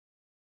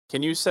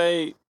Can you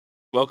say,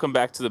 welcome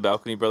back to the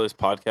Balcony Brothers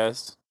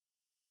podcast?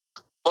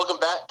 Welcome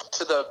back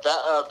to the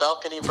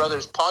Balcony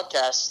Brothers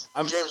podcast.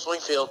 I'm James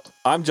Wingfield.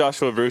 I'm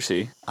Joshua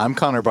Brucey. I'm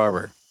Connor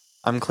Barber.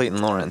 I'm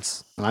Clayton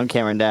Lawrence. And I'm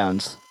Cameron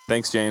Downs.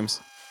 Thanks, James.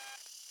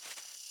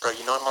 Bro,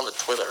 you know I'm on the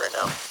toilet right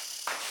now.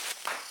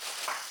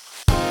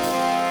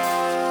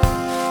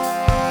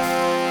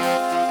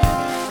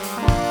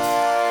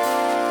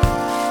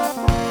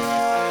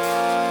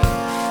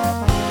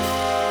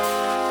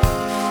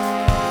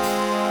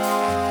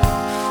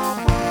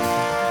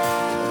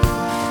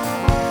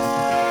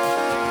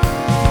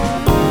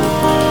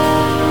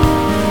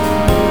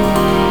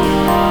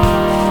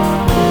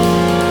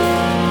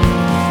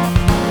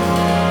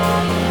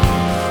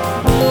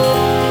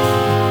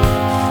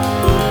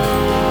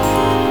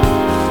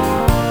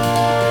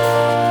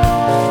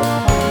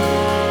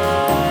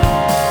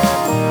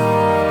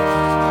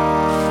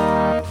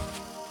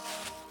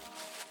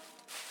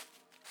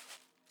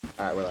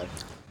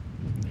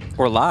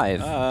 We're live.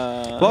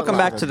 Welcome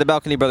back to the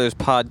Balcony Brothers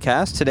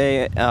podcast.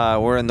 Today,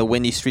 we're in the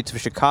windy streets of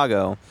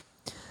Chicago.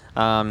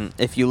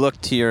 If you look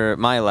to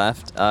my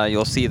left,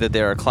 you'll see that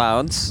there are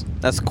clouds.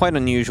 That's quite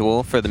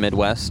unusual for the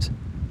Midwest.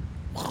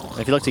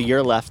 If you look to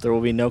your left, there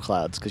will be no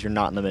clouds because you're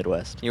not in the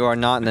Midwest. You are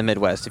not in the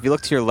Midwest. If you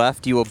look to your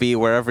left, you will be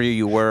wherever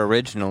you were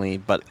originally,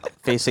 but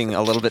facing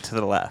a little bit to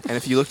the left. And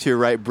if you look to your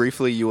right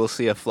briefly, you will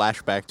see a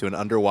flashback to an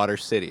underwater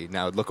city.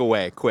 Now, look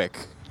away, quick.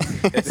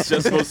 It's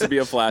just supposed to be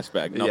a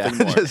flashback,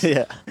 nothing more.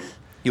 Yeah.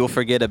 You will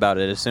forget about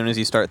it as soon as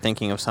you start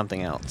thinking of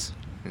something else.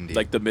 Indeed.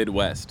 Like the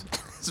Midwest.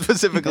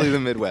 Specifically the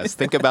Midwest.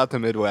 Think about the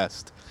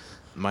Midwest.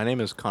 My name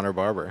is Connor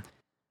Barber.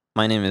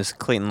 My name is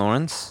Clayton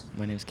Lawrence.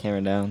 My name is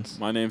Cameron Downs.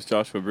 My name's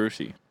Joshua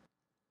Brucey.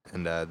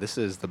 And this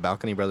is the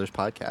Balcony Brothers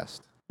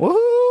podcast.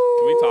 Woohoo!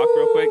 Can we talk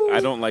real quick? I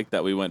don't like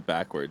that we went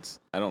backwards.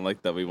 I don't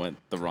like that we went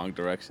the wrong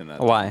direction.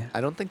 Why?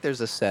 I don't think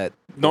there's a set.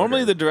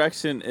 Normally order. the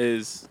direction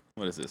is,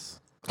 what is this?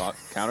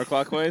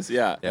 Counterclockwise?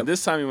 Yeah. Yep. And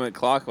this time we went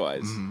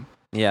clockwise. Mm-hmm.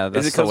 Yeah,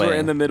 that's Is it because the way. we're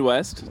in the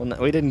Midwest? Well, no,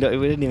 we didn't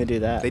even do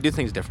that. They do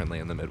things differently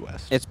in the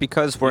Midwest. It's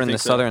because we're You in the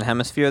think so? southern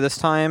hemisphere this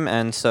time,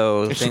 and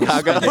so things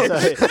Chicago.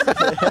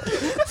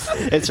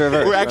 It's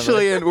reversed. We're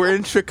actually we're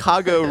in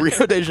Chicago,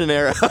 Rio de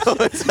Janeiro.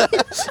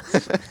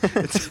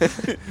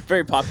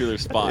 Very popular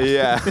spot.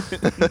 Yeah.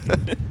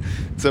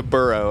 It's a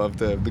borough of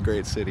the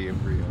great city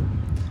of Rio.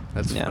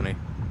 That's Yeah. funny.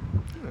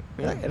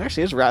 Yeah, it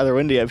actually is rather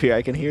windy up here.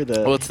 I can hear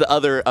the. Well, it's the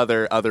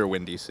other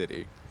windy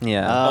city.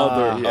 Yeah.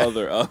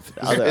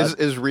 Other.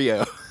 Is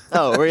Rio.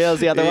 Oh, Rio's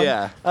the other one?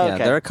 Yeah. Oh, Yeah,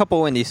 okay. there are a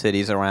couple windy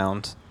cities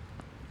around.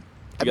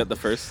 You got the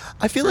first?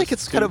 I feel like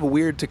First it's kind two? of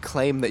weird to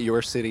claim that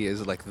your city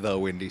is like the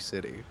windy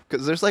city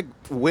because there's like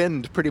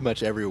wind pretty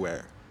much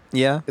everywhere.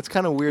 Yeah. It's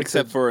kind of weird.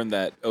 Except for in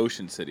that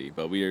ocean city,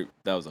 but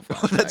that was a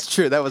flashback. That's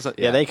true. That was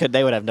Yeah,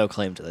 they would have no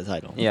claim to the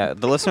title. Yeah,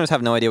 the listeners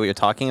have no idea what you're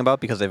talking about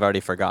because they've already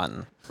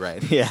forgotten.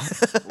 right. Yeah.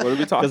 What are we talking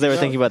about? Because they were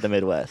thinking about the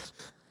Midwest.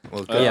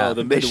 Well, Oh, Yeah.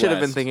 the they should have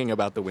been Midwest. thinking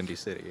about the windy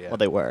city. Yeah. Well,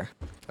 they were.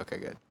 Okay,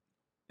 good.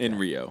 In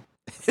Rio.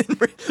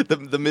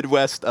 the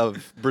Midwest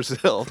of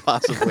Brazil,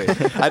 possibly.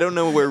 I don't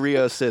know where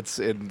Rio sits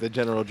in the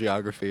general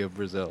geography of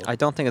Brazil. I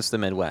don't think it's the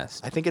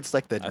Midwest. I think it's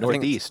like the think-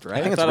 northeast, I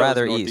right? think it's thought it was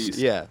rather northeast. east.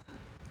 yeah.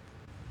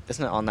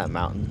 Isn't it on that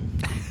mountain?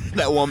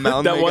 That one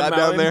mountain That they one got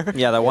down mountain? there.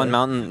 Yeah, that one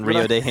mountain,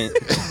 Rio de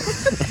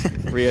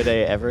Rio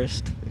de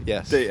Everest?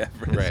 Yes. Day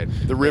Everest.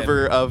 Right. The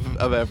river of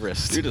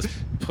Everest. You're just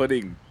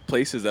putting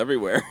places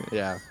everywhere.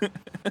 Yeah.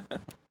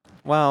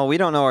 Well, we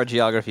don't know our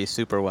geography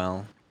super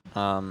well.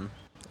 Or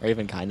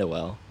even kind of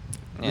well.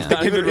 Yeah.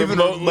 Not even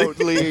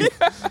remotely.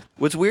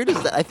 What's weird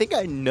is that I think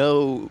I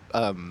know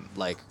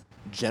like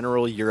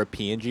general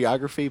European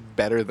geography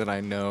better than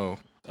I know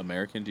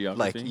American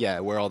like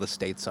geography? where all the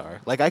states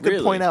are. Like I could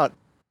Really? point out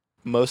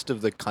most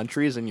of the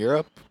countries in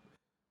Europe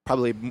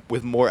probably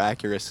with more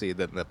accuracy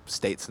than the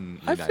states in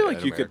I feel like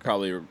in you could America.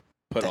 probably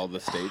put all the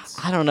states.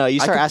 I don't know. You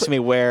start could asking me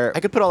where. I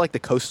could put all like the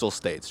coastal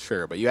states,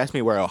 sure, but you ask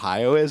me where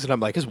Ohio is and I'm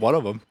like, it's one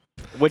of them.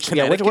 Which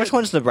Connecticut?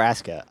 one's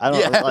Nebraska? I don't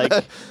Yeah.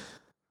 like.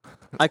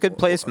 I could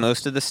place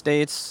most of the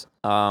states.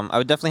 I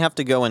would definitely have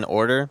to go in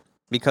order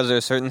because there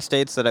are certain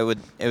states that it would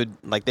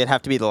like they'd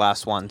have to be the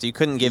last ones. You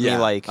couldn't give me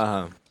like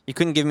you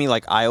couldn't give me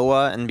like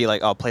Iowa and be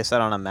like, oh, place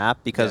that on a map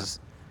because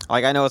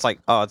like I know it's like,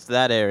 oh, it's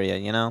that area,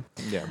 you know?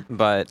 Yeah.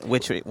 But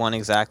which one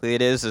exactly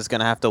it is going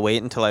to have to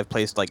wait until I've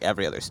placed like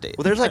every other state.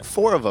 Well, there's like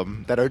 4 of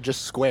them that are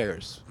just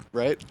squares,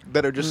 right?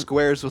 That are just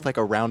squares with like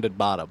a rounded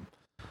bottom.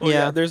 Well,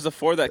 Yeah. there's the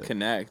 4 that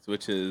connect,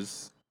 which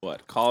is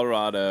what?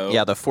 Colorado.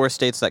 Yeah, the 4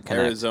 states that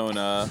connect.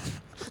 Arizona.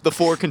 The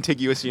 4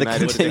 contiguous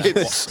United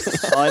contiguous.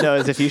 States. All I know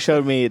is if you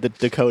showed me the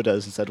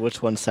Dakotas and said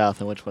which one's South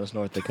and which one's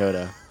North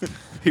Dakota,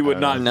 He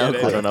would not know. get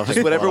it. No I don't know. If Just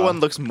I whatever pull it one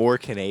off. looks more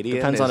Canadian.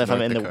 Depends is on if I'm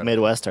North in the Dakota.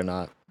 Midwest or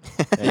not.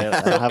 And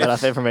I don't have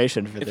enough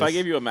information for this. If I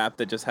gave you a map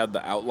that just had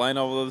the outline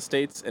of all the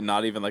states and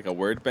not even like a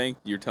word bank,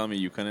 you're telling me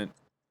you couldn't?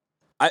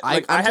 I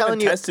I'm haven't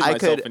telling you, tested I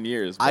myself could- in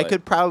years. I but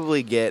could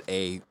probably get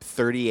a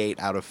 38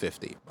 out of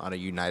 50 on a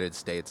United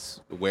States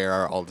where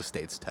are all the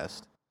states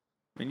test.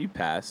 I mean, you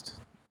passed.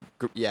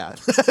 Yeah.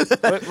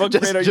 What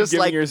grade are you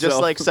giving yourself?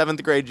 Just like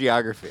 7th grade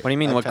geography. What do you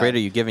mean? What grade are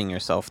you giving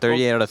yourself?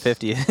 38 out of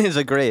 50 is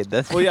a grade.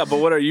 That's well, yeah, but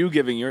what are you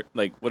giving your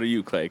what are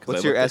you, Clay?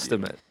 What's your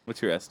estimate?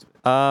 What's your estimate?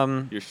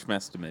 Your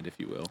schmestimate, if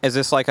you will. Is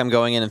this like I'm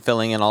going in and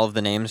filling in all of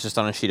the names just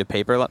on a sheet of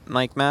paper,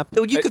 like map?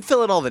 No, you could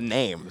fill in all the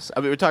names. I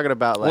mean, we're talking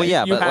about like. Well,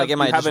 yeah, but like,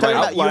 am I just you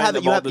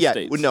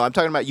have no, I'm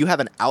talking about you have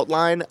an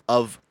outline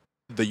of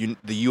the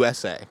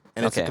USA,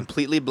 and it's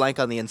completely blank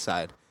on the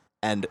inside,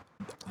 and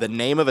the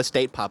name of a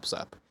state pops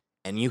up.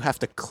 And you have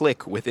to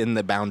click within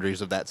the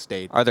boundaries of that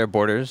state. Are there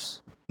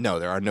borders? No,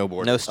 there are no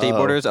borders. No state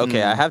borders?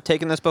 Okay, I have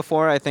taken this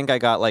before. I think I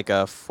got like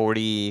a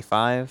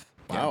 45.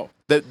 Wow.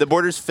 The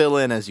borders fill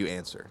in as you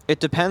answer.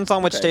 It depends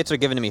on which states are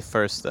given to me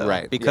first, though.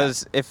 Right.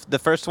 Because if the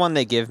first one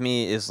they give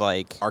me is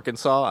like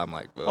Arkansas, I'm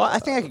like, well, I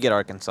think I could get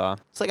Arkansas.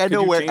 It's like I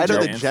know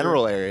the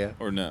general area.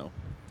 Or no?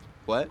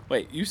 What?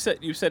 Wait, you said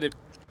it.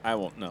 I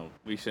won't know.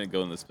 We shouldn't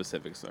go into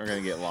specifics. We're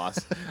going to get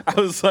lost.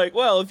 I was like,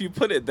 well, if you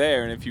put it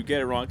there and if you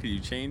get it wrong, can you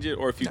change it?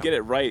 Or if you get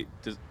it right,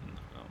 just...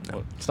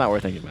 No. It's not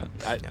worth thinking about.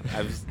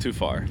 I was too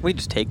far. We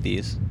just take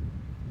these.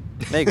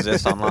 They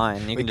exist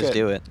online. You can just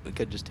do it. We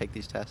could just take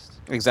these tests.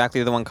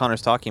 Exactly the one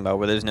Connor's talking about,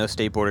 where there's no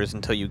state borders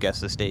until you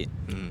guess the state.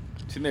 Mm.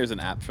 Do you think there's an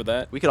app for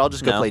that? We could all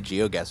just go play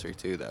GeoGuessr,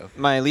 too, though.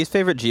 My least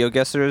favorite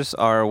GeoGuessers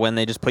are when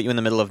they just put you in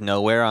the middle of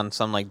nowhere on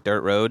some, like,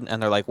 dirt road,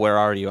 and they're like, where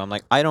are you? I'm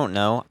like, I don't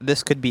know.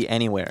 This could be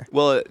anywhere.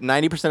 Well,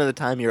 90% of the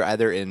time, you're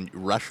either in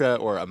Russia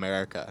or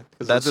America.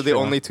 Because those are the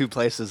only two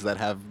places that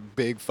have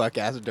big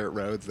fuck-ass dirt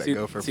roads that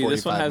go for 45 miles. See,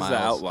 this one has the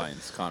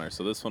outlines, Connor,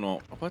 so this one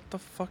won't... What the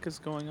fuck is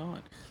going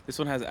on? This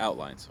one has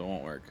outlines, so it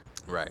won't work.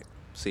 Right.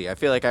 See, I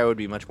feel like I would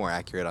be much more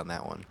accurate on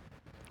that one.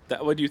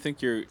 What do you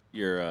think your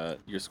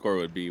score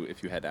would be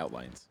if you had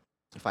outlines?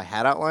 If I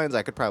had outlines,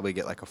 I could probably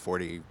get like a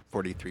 40,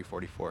 43,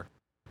 44.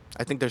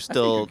 I think there's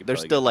still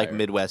like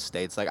Midwest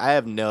states. Like I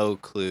have no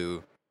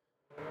clue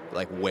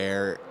like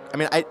where. I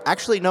mean, I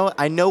actually know.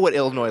 I know what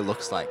Illinois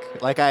looks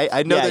like. Like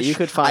I know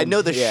I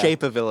know the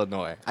shape of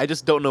Illinois. I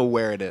just don't know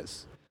where it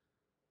is.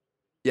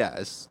 Yeah,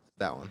 it's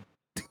that one.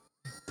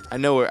 I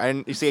know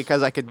where. You see,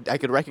 because I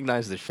could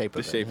recognize the shape of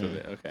it. The shape of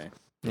it. Okay.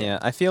 Yeah,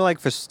 I feel like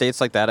for states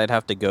like that, I'd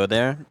have to go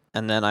there,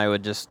 and then I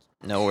would just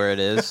know where it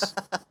is.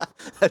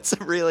 That's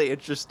really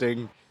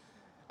interesting.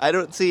 I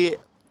don't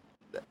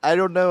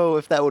know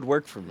if that would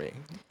work for me.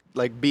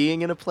 Like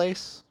being in a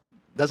place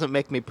doesn't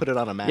make me put it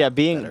on a map. Yeah,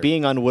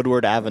 being on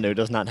Woodward Avenue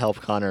does not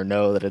help Connor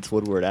know that it's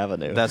Woodward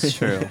Avenue. That's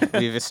true.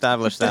 We've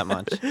established that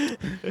much.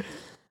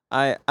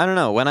 I don't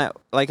know, when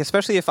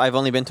especially if I've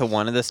only been to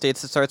one of the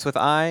states that starts with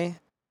I,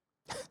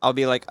 I'll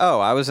be like, oh,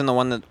 I was in the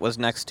one that was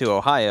next to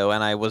Ohio,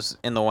 and I was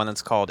in the one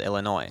that's called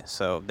Illinois.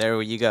 So there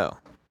you go.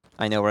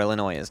 I know where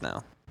Illinois is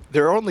now.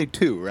 There are only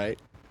two, right?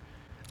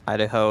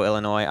 Idaho,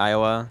 Illinois,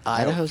 Iowa.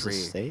 Idaho's a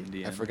state?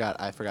 I forgot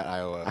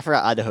Iowa. I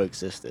forgot Idaho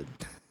existed.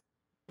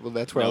 Well,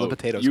 that's where all the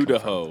potatoes Idaho.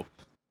 come from.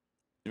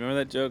 You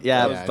remember that joke?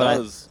 Yeah, that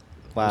was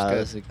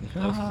classic.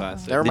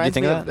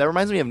 That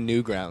reminds me of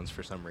Newgrounds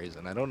for some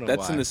reason. I don't know why.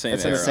 That's in the same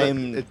It's era.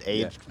 in the same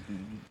age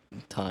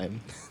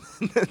time.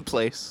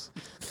 Place.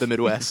 The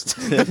Midwest.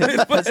 That's in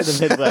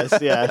the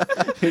Midwest, yeah.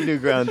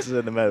 Newgrounds is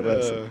in the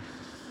Midwest.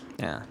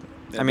 Yeah.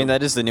 I mean,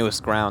 that is the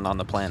newest ground on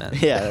the planet.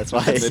 Yeah, that's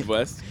why. The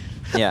Midwest?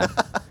 Yeah.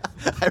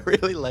 I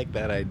really like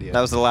that idea.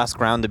 That was the last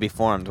ground to be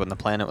formed when the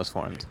planet was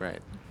formed.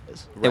 Right.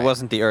 It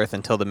wasn't the Earth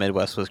until the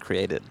Midwest was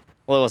created.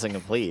 Well, it wasn't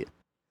complete.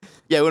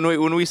 Yeah,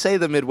 when we say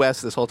the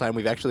Midwest this whole time,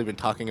 we've actually been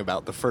talking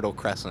about the Fertile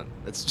Crescent.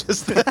 It's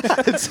just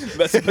it's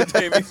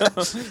Mesopotamia.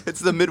 It's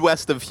the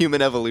Midwest of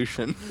human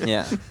evolution.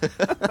 Yeah.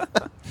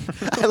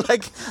 I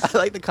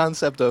like the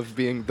concept of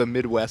being the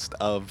Midwest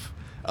of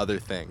other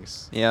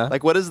things. Yeah.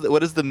 Like what is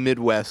the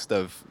Midwest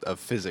of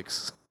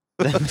physics?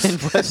 The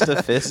Midwest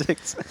of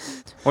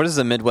physics? What is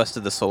the Midwest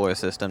of the solar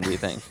system, do you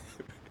think?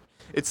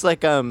 It's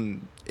like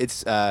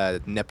it's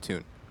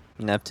Neptune.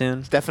 Neptune?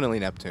 It's definitely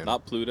Neptune.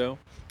 Not Pluto?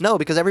 No,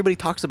 because everybody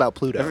talks about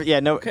Pluto.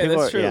 Okay,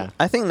 that's true. Yeah.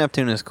 I think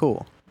Neptune is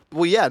cool.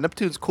 Well, yeah,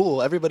 Neptune's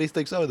cool. Everybody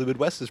thinks, oh, the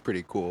Midwest is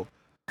pretty cool.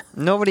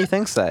 Nobody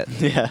thinks that.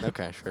 Yeah.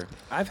 Okay, sure.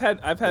 I've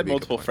had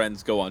multiple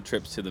friends go on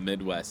trips to the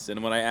Midwest,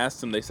 and when I ask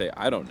them, they say,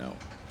 I don't know.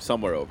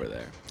 Somewhere over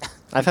there.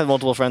 I've had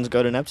multiple friends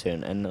go to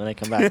Neptune, and when they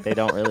come back, they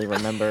don't really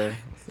remember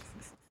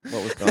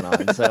what was going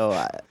on.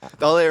 So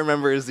all they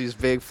remember is these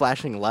big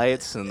flashing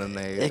lights, and then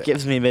it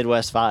gives me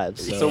Midwest vibes.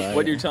 So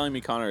what you're telling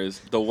me, Connor, is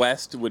the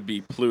West would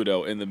be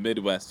Pluto, and the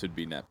Midwest would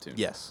be Neptune.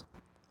 Yes.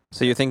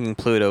 So you're thinking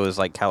Pluto is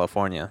like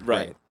California?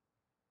 Right.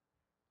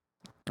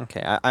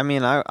 Okay, I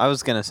mean, I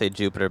was going to say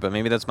Jupiter, but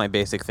maybe that's my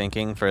basic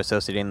thinking for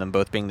associating them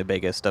both being the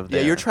biggest of the...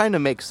 Yeah, you're trying to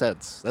make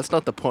sense. That's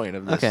not the point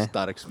of this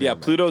thought experiment. Yeah,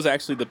 Pluto's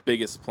actually the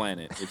biggest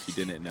planet, if you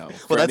didn't know.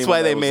 Well, that's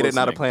why they made it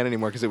not a planet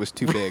anymore, because it was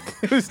too big.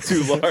 It was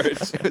too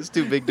large. It was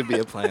too big to be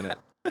a planet.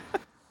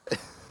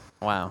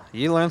 Wow,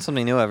 you learn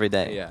something new every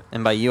day. Yeah.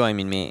 And by you, I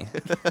mean me.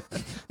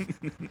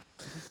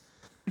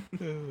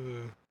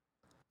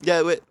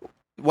 Yeah, but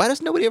why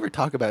does nobody ever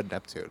talk about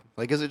Neptune?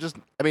 Like, is it just...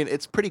 I mean,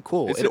 it's pretty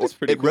cool.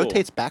 It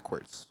rotates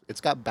backwards. It's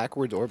got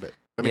backwards orbit.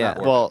 I mean, not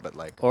orbit, but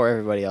like... Or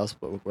everybody else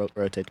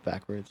rotates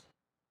backwards.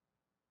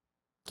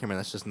 Cameron,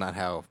 that's just not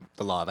how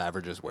the law of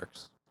averages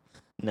works.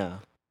 No.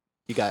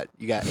 You got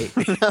 8.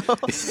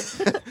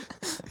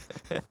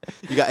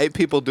 You got 8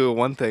 people doing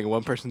one thing,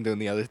 one person doing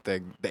the other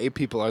thing. The 8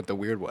 people aren't the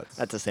weird ones.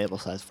 That's a sample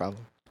size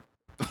problem.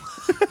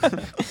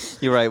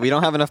 You're right. We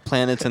don't have enough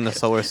planets in the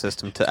solar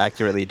system to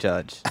accurately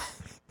judge.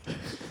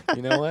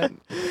 You know what?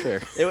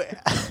 Sure.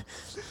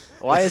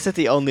 Why is it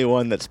the only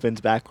one that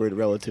spins backward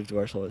relative to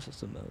our solar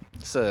system, though?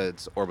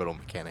 It's orbital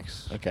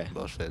mechanics. Okay.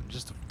 Bullshit.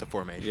 Just the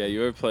formation. Yeah,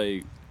 you ever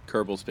play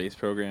Kerbal Space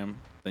Program?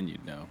 Then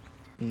you'd know.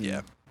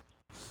 Yeah.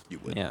 You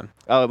would. Yeah.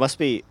 Oh, it must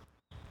be.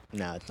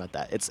 No, it's not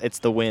that. It's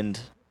the wind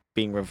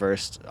being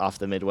reversed off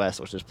the Midwest,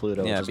 which is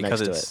Pluto, Yeah, which is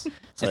because next to it.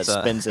 So it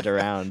spins it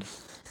around.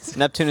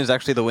 Neptune is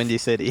actually the windy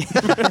city.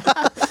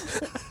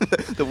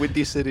 The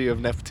windy city of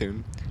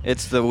Neptune.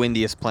 It's the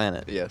windiest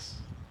planet. Yes.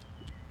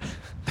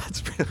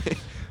 That's really...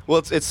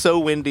 Well, it's so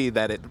windy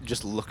that it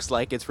just looks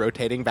like it's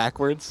rotating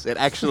backwards. It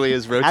actually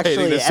is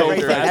rotating the solar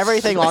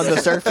everything on the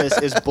surface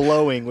is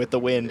blowing with the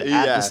wind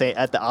Yeah.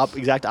 at the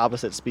exact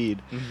opposite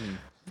speed. Mm-hmm.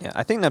 Yeah,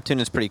 I think Neptune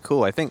is pretty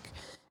cool. I think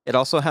it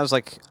also has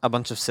like a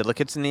bunch of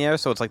silicates in the air,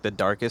 so it's like the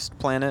darkest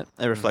planet.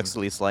 It reflects the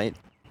least light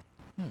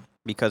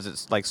because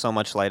it's like so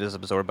much light is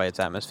absorbed by its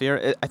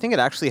atmosphere. I think it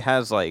actually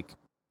has like,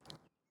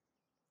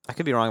 I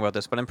could be wrong about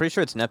this, but I'm pretty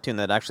sure it's Neptune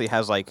that actually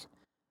has like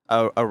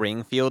a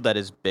ring field that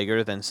is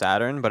bigger than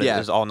Saturn, but it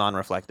is all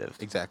non-reflective.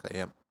 Exactly.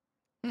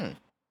 Yeah.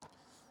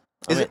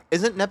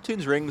 Isn't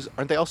Neptune's rings?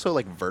 Aren't they also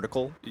like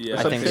vertical? Yeah,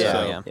 I think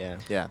so.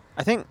 Yeah.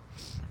 I think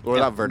Or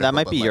not vertical. that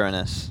might be but, like-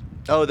 Uranus,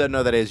 Oh,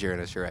 no, that is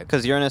Uranus. You're right.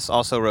 because Uranus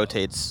also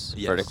rotates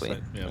Yes. vertically.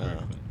 Yeah,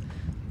 Oh.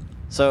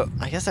 So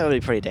I guess that would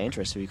be pretty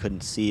dangerous if you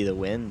couldn't see the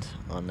wind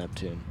on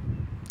Neptune.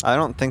 I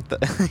don't think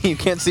that you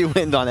can't see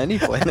wind on any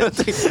planet.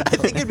 I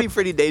think it'd be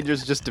pretty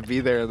dangerous just to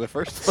be there in the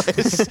first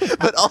place.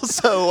 But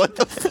also, what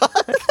the fuck?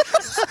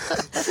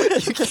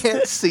 You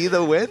can't see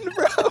the wind,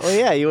 bro? Well,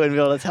 yeah, you wouldn't be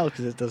able to tell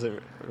because it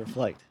doesn't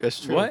reflect. That's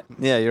true. What?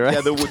 Yeah, you're right.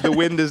 Yeah, the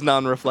wind is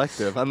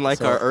non-reflective, unlike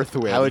So our Earth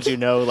wind. How would you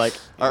know, like...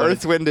 Our when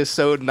Earth wind is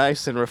so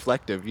nice and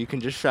reflective. You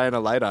can just shine a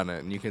light on it,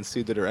 and you can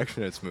see the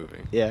direction it's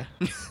moving. Yeah.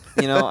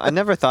 You know, I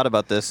never thought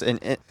about this.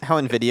 How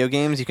in video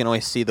games you can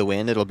always see the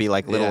wind. It'll be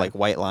like little like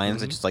white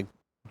lines that just like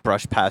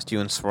brush past you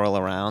and swirl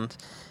around.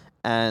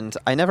 And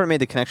I never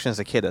made the connection as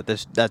a kid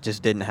that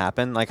just didn't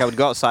happen. Like I would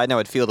go outside and I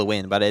would feel the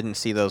wind, but I didn't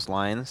see those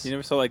lines. You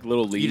never saw like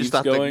little leaves You just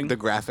thought going? the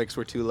graphics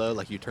were too low,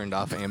 like you turned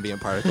off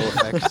ambient particle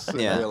effects in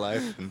Yeah. real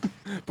life. And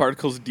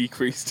Particles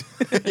decreased.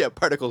 yeah,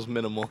 particles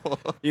minimal.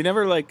 You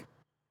never like,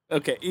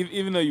 okay,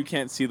 even though you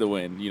can't see the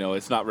wind, you know,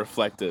 it's not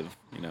reflective,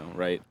 you know,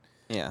 right?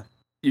 Yeah.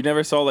 You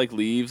never saw like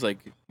leaves like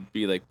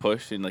be like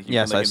pushed and like you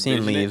Yes, can, like, I've seen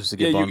envision leaves it.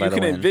 get blown by you the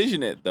can wind.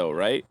 envision it though,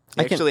 right?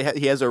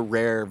 He has a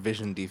rare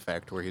vision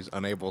defect where he's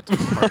unable to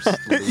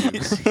parse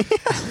leaves.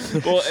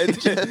 Well,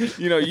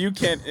 you know, you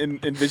can't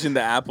envision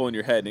the apple in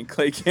your head, and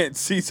Clay can't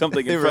see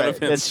something in front of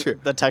him. It's true.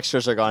 The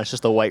textures are gone. It's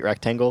just a white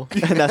rectangle.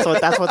 And that's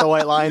what the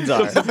white lines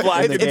are. The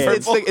blind in the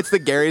and game. It's the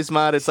Gary's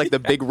mod. It's like the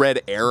big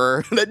red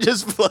error that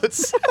just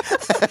floats.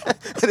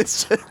 And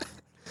it's just,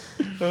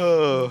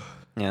 oh.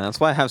 Yeah, that's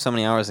why I have so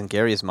many hours in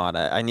Gary's mod.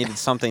 I needed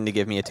something to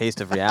give me a taste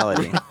of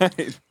reality.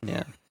 Right.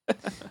 Yeah.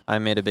 I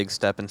made a big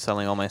step in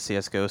selling all my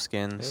CS:GO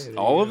skins.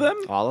 All of them?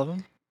 All of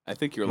them? I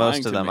think you're lying Most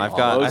of to them. me.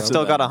 I've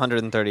still got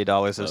 $100 $130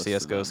 of Most of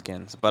CS:GO them.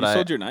 skins, but You I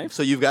sold your knife?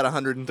 So you've got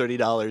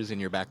 $130 in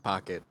your back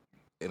pocket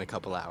in a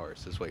couple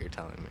hours, is what you're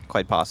telling me.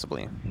 quite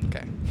possibly.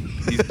 Okay.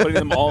 He's putting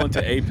them all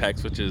into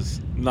Apex, which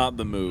is not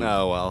the move.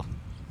 Oh, well.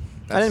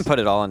 I didn't put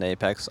it all into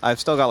Apex. I've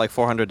still got like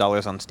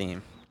 $400 on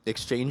Steam.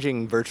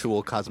 Exchanging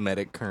virtual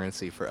cosmetic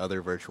currency for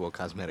other virtual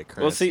cosmetic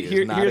currency Well,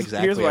 see, is not here's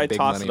exactly why a I big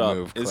toss money it up.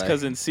 move, Is Clay.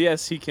 because in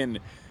CS he can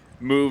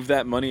move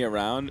that money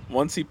around.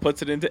 Once he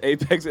puts it into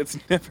Apex, it's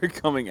never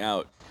coming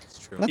out. It's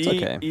true. That's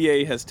okay.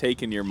 EA has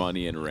taken your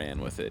money and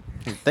ran with it.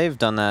 They've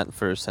done that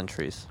for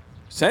centuries.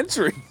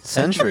 Centuries.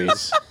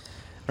 Centuries.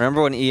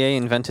 Remember when EA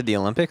invented the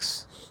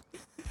Olympics?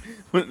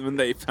 when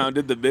they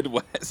founded the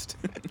Midwest.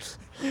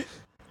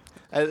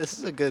 This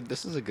is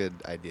a good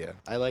idea.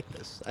 I like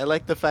this. I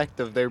like the fact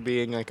of there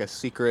being like a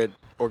secret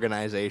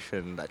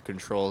organization that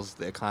controls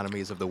the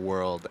economies of the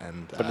world,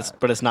 and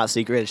But it's not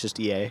secret. It's just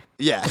EA.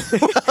 yeah,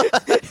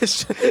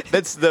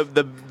 that's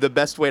the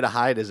best way to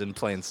hide is in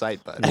plain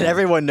sight, bud. And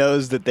everyone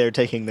knows that they're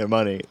taking their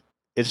money.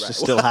 It's Right. just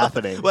still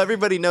happening. Well,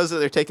 everybody knows that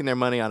they're taking their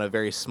money on a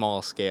very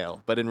small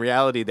scale, but in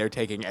reality, they're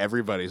taking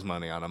everybody's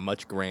money on a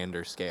much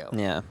grander scale.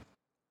 Yeah.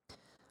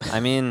 I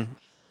mean,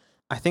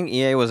 I think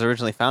EA was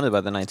originally founded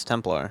by the Knights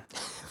Templar.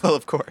 Well,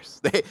 of course,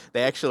 they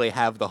actually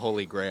have the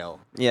Holy Grail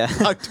Yeah.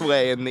 tucked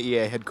away in the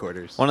EA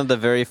headquarters. One of the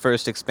very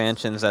first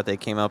expansions that they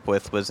came up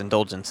with was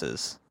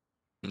Indulgences.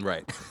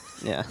 Right.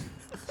 Yeah.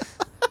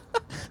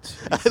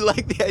 I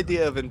like the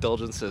idea of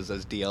indulgences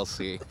as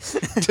DLC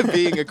to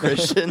being a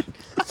Christian,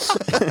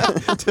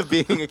 to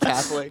being a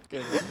Catholic.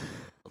 And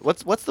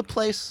what's the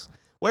place?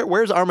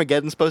 Where's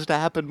Armageddon supposed to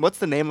happen? What's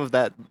the name of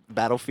that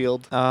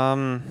battlefield?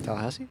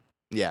 Tallahassee?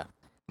 Yeah.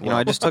 You know,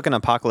 I just took an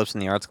apocalypse in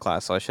the arts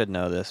class, so I should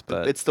know this.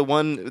 But it's the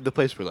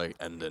place where like,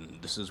 and then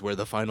this is where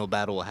the final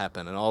battle will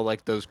happen, and all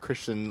like those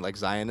Christian like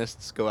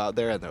Zionists go out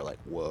there, and they're like,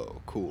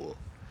 "Whoa, cool."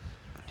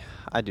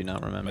 I do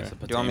not remember. Do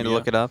you want me to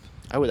look it up?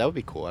 That would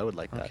be cool. I would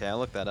like that. Okay, I'll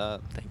look that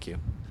up. Thank you.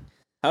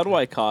 How do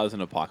I cause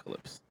an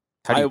apocalypse?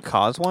 How do you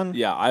cause one?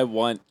 Yeah, I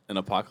want an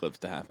apocalypse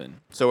to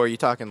happen. So are you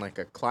talking like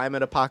a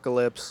climate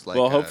apocalypse? Like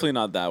well, hopefully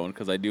not that one,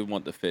 because I do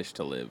want the fish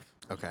to live.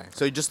 Okay.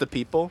 So just the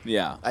people?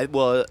 Yeah.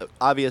 Well,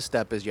 obvious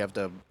step is you have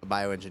to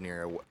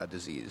bioengineer a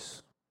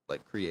disease,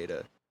 like create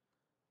a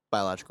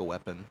biological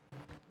weapon.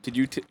 Did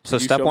you? So did you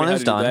step show one me how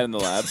is to do done. that in the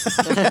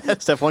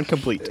lab? Step 1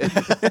 complete.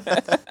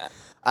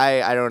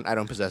 I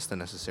don't possess the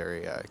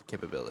necessary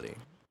capability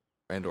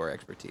and/or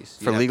expertise.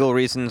 For legal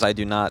reasons, I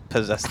do not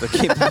possess the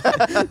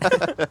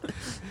capability.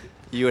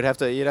 You'd have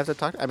to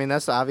talk. I mean,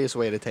 that's the obvious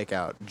way to take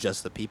out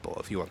just the people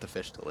if you want the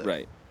fish to live.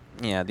 Right.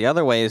 Yeah, the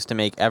other way is to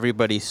make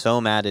everybody so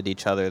mad at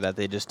each other that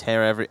they just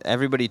tear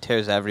everybody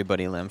tears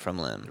everybody limb from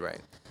limb. Right.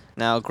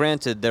 Now,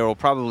 granted, there will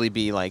probably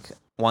be like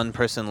one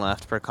person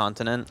left per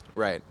continent.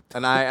 Right.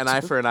 An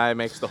eye for an eye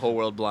makes the whole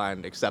world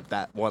blind, except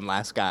that one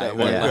last guy That who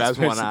one has last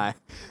one person. eye.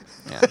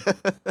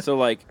 Yeah. So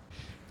like,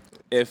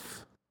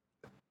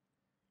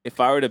 if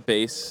I were to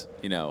base,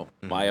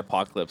 my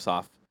apocalypse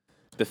off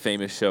the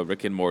famous show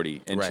Rick and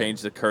Morty and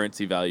change the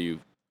currency value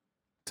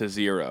to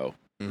 0,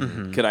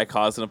 could I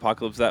cause an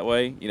apocalypse that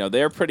way?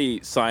 They're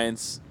pretty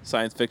science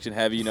fiction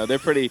heavy. They're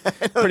pretty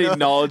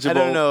knowledgeable.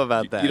 I don't know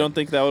about that. You don't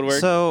think that would work?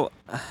 So,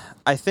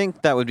 I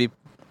think that would be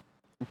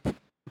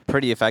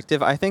pretty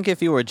effective. I think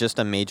if you were just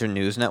a major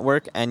news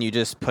network and you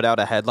just put out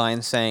a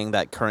headline saying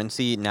that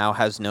currency now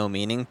has no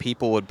meaning,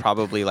 people would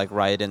probably like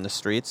riot in the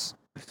streets.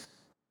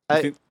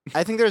 I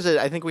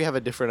think we have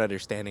a different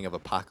understanding of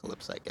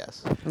apocalypse, I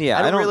guess. Yeah,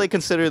 I don't really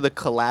consider the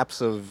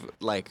collapse of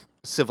like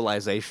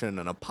civilization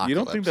an apocalypse. You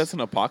don't think that's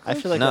an apocalypse?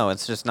 I feel like no,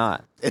 it's just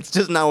not. It's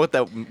just not what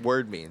that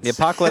word means. The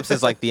apocalypse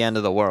is like the end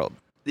of the world.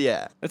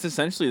 Yeah. That's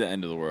essentially the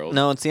end of the world.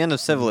 No, it's the end of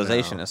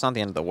civilization. No. It's not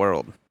the end of the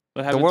world.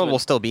 What The happens world when- will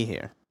still be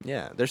here.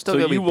 Yeah. There's still So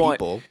gonna be you want-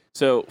 people.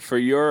 So for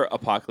your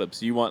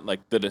apocalypse, you want like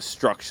the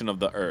destruction of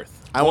the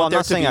earth. I Well, want I'm there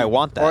not to saying be, I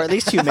want that. Or at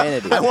least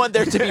humanity. I want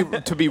there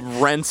to be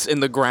rents in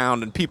the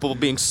ground and people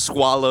being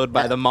swallowed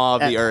by the maw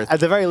of the earth. At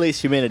the very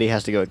least, humanity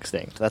has to go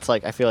extinct. That's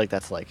like, I feel like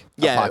that's like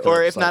Yeah, or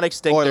apocalypse, if not like-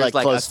 extinct, or there's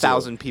like close to.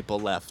 1,000 people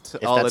left,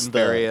 If all that's in the-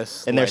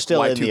 various, and they're like,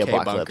 still in the Y2K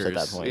apocalypse at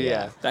bunkers. that point,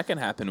 Yeah. That can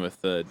happen with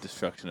the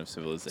destruction of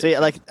civilization. So yeah,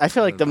 like I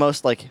feel like the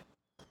most like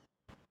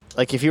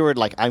if you were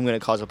like, I'm going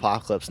to cause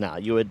apocalypse now,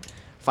 you would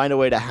find a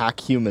way to hack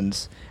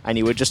humans, and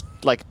you would just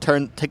like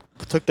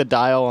took the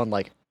dial on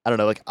like, I don't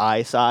know, like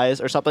eye size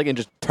or something, and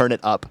just turn it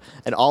up,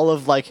 and all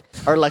of like,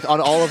 or like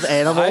on all of the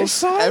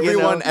animals,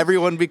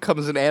 Everyone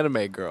becomes an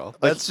anime girl.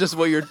 That's just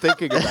what you're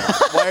thinking about.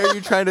 Why are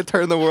you trying to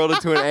turn the world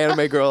into an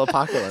anime girl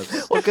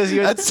apocalypse? Well, because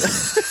you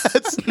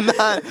That's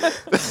not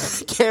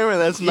Cameron.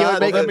 That's you would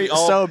not. make it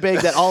all- so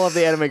big that all of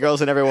the anime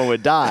girls and everyone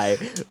would die,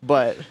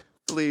 but.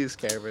 Please,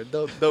 Cameron,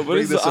 don't What bring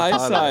is this the eye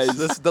upon us. size?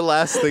 This is the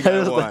last thing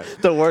I want.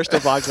 The worst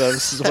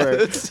apocalypse is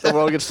where the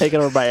world gets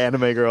taken over by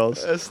anime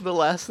girls. That's the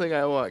last thing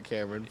I want,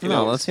 Cameron.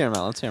 No, let's hear him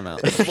out. Let's hear him out.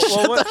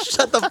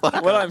 Shut the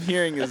fuck what up. I'm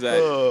hearing is that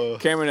Oh.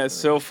 Cameron has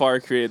so far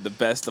created the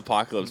best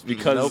apocalypse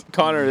because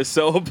Connor is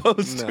so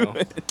opposed No. to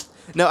it.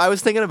 No, I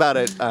was thinking about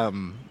it. The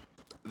Just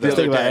think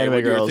other about day anime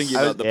when you were girls. thinking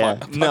I about was- the yeah.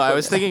 apocalypse. No, I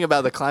was thinking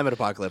about the climate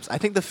apocalypse. I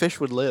think the fish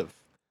would live.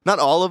 Not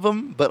all of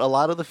them, but a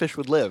lot of the fish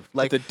would live.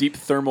 Like the deep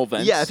thermal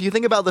vents. yeah, if you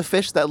think about the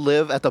fish that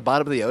live at the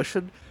bottom of the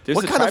ocean, There's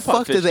what a kind of tripod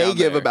fuck do fish they down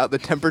give there. about the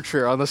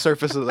temperature on the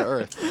surface of the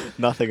earth?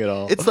 Nothing at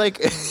all. It's like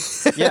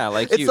Yeah,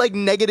 like it's you- like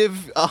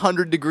negative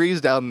 100 degrees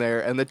down there,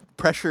 and the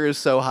pressure is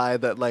so high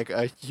that like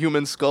a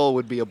human skull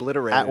would be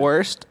obliterated. At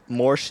worst,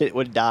 more shit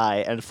would die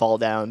and fall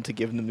down to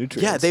give them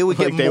nutrients. Yeah, they would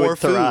get they more would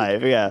food.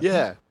 thrive. Yeah.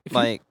 Yeah,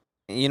 Like,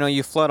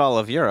 you flood all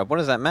of Europe. What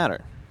does that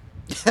matter?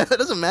 that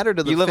doesn't matter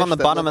to the. You live fish on the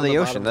that bottom live of on the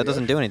bottom ocean. of That the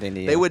doesn't do anything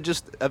to you. They would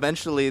just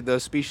eventually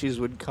those species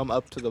would come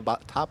up to the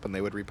top and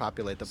they would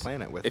repopulate the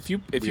planet with. If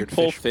you weird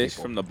pull fish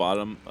people. from the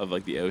bottom of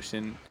like the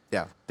ocean,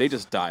 Yeah. they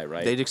just die,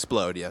 right? They'd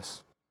explode.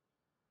 Yes.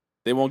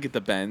 They won't get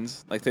the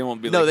bends. Like they won't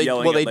be No, like they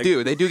yelling. well at, they like,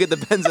 do. They do get the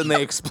bends and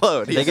they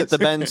explode. They get the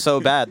bend so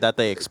bad that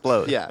they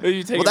explode. Yeah. If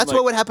you take Well, them, that's like-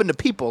 what would happen to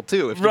people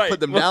too if you Right. put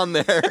them down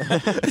there.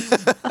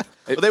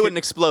 Well, they wouldn't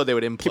explode. They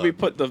would implode. Can we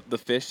put the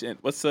fish in?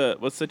 What's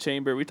the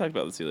chamber? We talked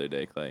about this the other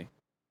day, Clay.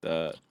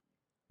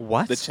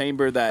 What? The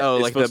chamber that Oh,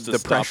 is like the supposed to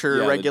stop-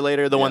 pressure yeah,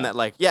 regulator, the one yeah. that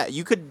like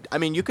you could. I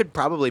mean, you could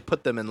probably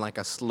put them in like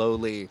a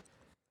slowly.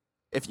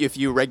 If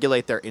you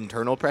regulate their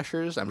internal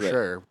pressures, I'm Right.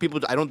 sure people.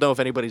 I don't know if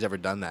anybody's ever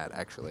done that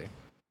actually.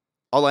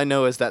 All I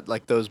know is that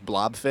like those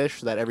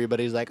blobfish that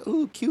everybody's like,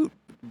 ooh, cute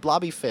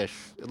blobby fish.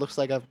 It looks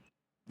like a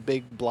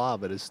big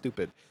blob. It is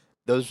stupid.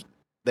 Those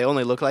they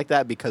only look like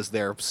that because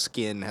their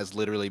skin has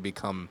literally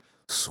become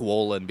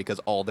swollen because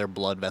all their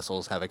blood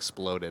vessels have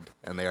exploded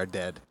and they are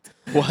dead.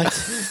 What?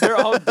 They're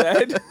all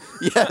dead?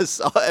 Yes,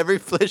 every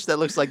fish that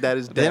looks like that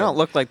is dead. They don't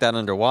look like that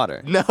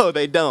underwater. No,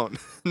 they don't.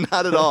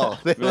 Not at all.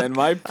 Man,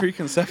 my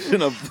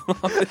preconception of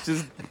blobfish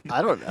is...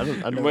 I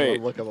don't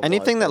Wait. look up a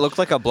Anything that blobfish. looked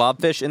like a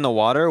blobfish in the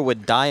water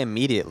would die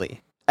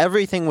immediately.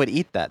 Everything would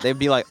eat that. They'd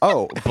be like,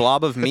 "Oh,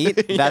 blob of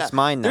meat, that's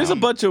mine now." There's a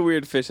bunch of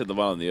weird fish at the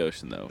bottom of the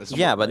ocean, though.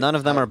 Yeah, but none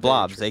of them are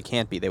blobs. They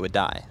can't be. They would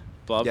die.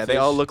 Blobfish Yeah, they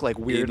all look like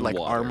weird, in like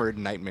water. armored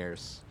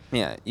nightmares.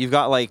 Yeah, you've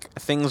got like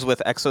things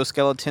with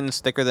exoskeletons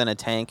thicker than a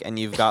tank, and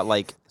you've got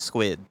like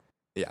squid.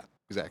 Yeah,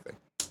 exactly.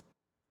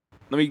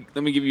 Let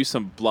me give you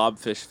some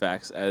blobfish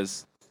facts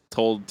as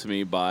told to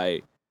me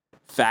by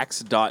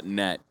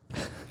facts.net.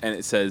 And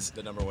it says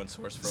The number one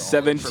source for all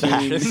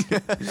 17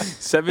 information.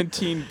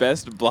 17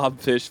 best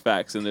blobfish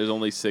facts, and there's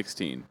only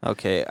 16.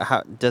 Okay,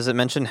 does it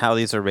mention how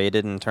these are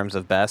rated in terms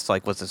of best?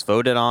 Like, was this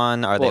voted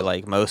on? Are they Well-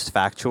 like most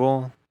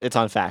factual? It's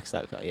on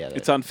facts.com. Yeah,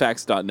 It's on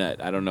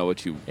facts.net. I don't know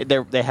what you...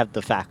 they have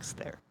the facts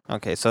there.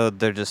 Okay, so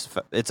they're just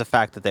it's a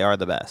fact that they are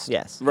the best.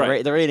 Yes,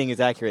 Right. The rating is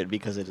accurate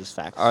because it is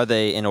facts. Are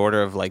they in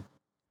order of like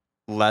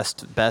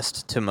least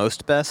best to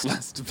most best?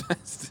 Last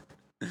best.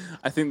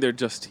 I think they're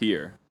just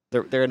here.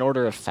 They're in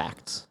order of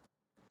facts.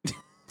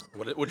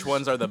 Which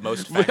ones are the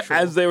most factual?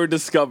 As they were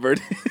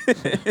discovered.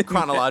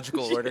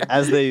 Chronological order.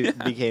 As they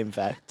became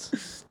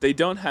facts. They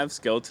don't have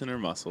skeleton or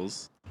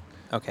muscles.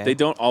 Okay. They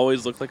don't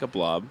always look like a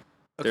blob.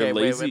 They're Okay,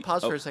 lazy. wait,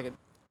 pause for a second.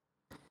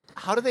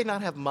 How do they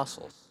not have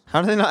muscles?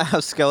 How do they not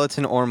have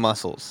skeleton or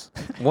muscles?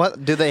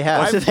 What do they have?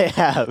 What do they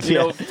have? You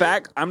know,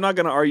 I'm not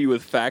going to argue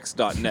with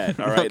facts.net,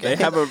 all right? They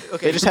have a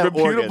They just have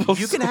reputable organs.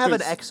 You can have an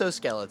source.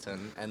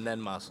 exoskeleton and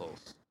then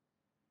muscles.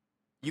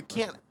 You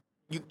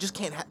just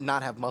can't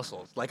not have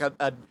muscles. Like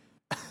a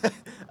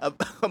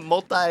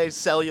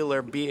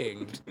multicellular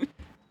being.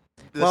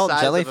 the Well, size of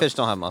a- jellyfish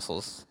don't have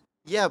muscles.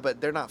 Yeah, but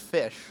they're not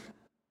fish.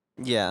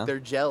 Yeah. They're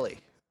jelly.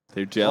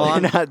 They're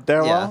jelly. They're not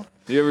there. Yeah. Well,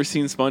 Have you ever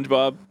seen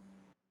SpongeBob?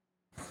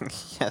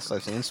 Yes,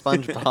 I've seen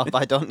SpongeBob.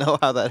 I don't know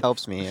how that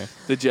helps me here.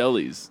 The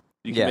jellies.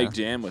 You can Yeah. make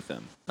jam with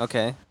them.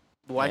 Okay.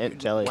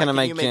 Jelly. Can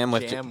I you make jam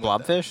with them?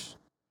 blobfish?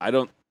 I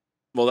don't...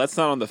 Well, that's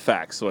not on the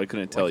facts, so I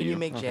couldn't tell Why can you. you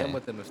make jam Okay.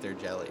 with them if they're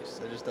jellies?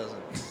 It just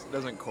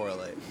doesn't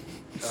correlate.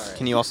 All right.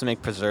 Can you also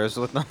make preserves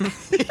with them?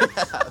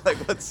 yeah, like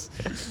what's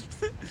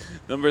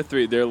Number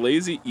 3, they're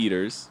lazy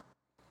eaters.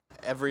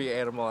 every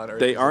animal on Earth?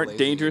 They is a aren't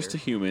lazy dangerous eater. to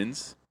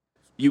humans.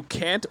 You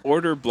can't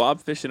order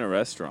blobfish in a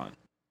restaurant.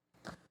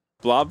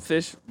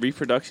 Blobfish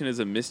reproduction is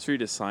a mystery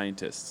to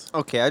scientists.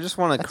 Okay, I just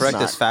want to That's correct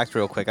this not- fact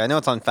real quick. I know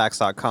it's on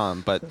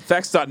facts.com, but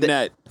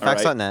Facts.net. all right?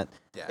 facts.net.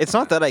 Yeah, It's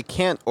not that I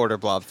can't order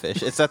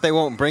blobfish. It's that they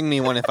won't bring me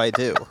one if I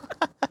do.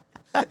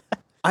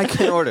 I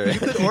can order You it.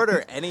 could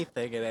order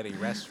anything at any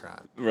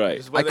restaurant. Right.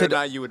 Just whether could- or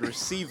not you would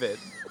receive it.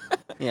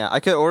 Yeah, I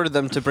could order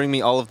them to bring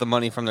me all of the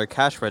money from their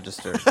cash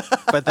register,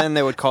 but then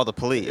they would call the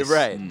police.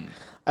 Right.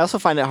 I also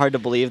find it hard to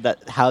believe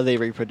that how they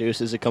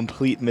reproduce is a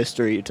complete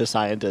mystery to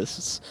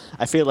scientists.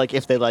 I feel like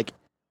if they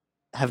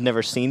have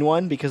never seen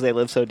one because they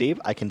live so deep,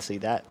 I can see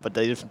that, but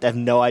they have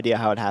no idea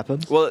how it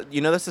happens. Well,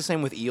 that's the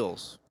same with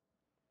eels.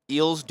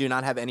 Eels do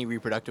not have any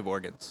reproductive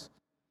organs.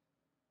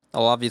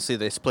 Well, obviously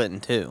they split in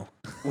two.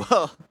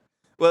 Well,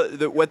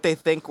 what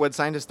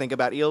scientists think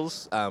about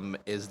eels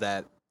is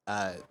that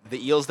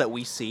the eels that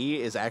we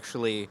see is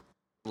actually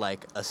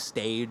like a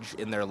stage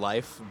in their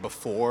life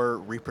before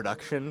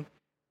reproduction,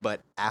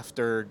 but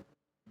after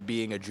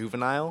being a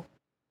juvenile,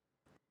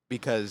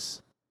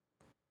 because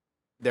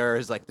there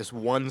is like this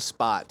one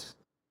spot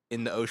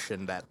in the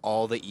ocean that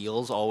all the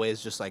eels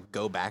always just like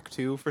go back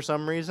to for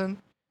some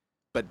reason.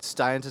 But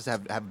scientists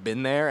have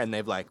been there and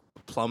they've like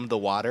plumbed the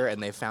water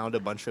and they found a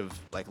bunch of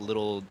like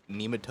little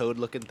nematode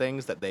looking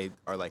things that they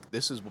are like,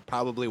 this is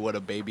probably what a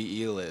baby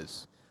eel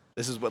is.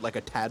 This is what like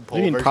a tadpole.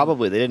 I mean, version-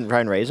 probably they didn't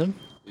try and raise them.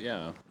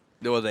 Yeah.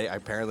 Well, they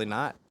apparently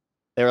not.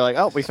 They were like,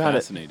 "Oh, we found it."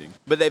 Fascinating.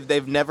 But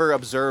they've never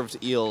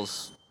observed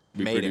eels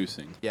mating.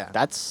 Reproducing. Yeah,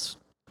 That's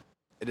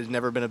it has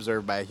never been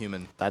observed by a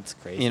human.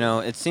 crazy. You know,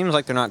 it seems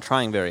like they're not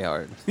trying very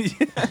hard.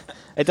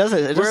 it doesn't.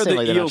 It Where doesn't are seem the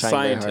like they're eel not trying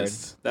very hard.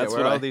 scientists? That's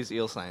where what are I... all these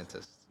eel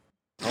scientists?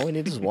 All we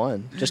need is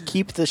one. Just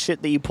keep the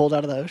shit that you pulled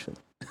out of the ocean.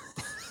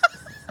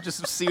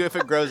 Just see if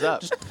it grows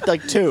up.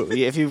 Like two.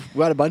 If you've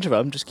got a bunch of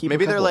them, just keep.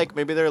 Maybe a they're couple.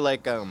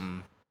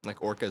 like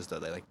orcas though.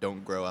 They like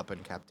don't grow up in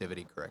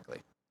captivity correctly.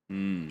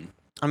 Mm.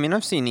 I mean,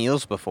 I've seen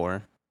eels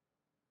before,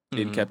 In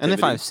Mhm. captivity. and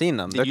if I've seen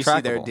them, they're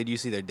trackable. Did you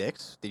see their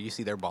dicks? Did you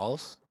see their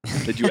balls?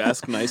 Did you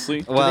ask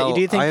nicely? Well,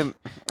 do you think-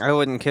 I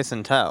wouldn't kiss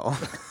and tell.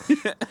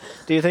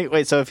 Do you think?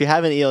 Wait. So if you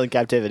have an eel in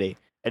captivity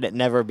and it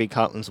never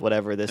becomes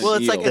whatever this. Well,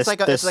 it's eel. like it's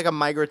like a, this- it's like a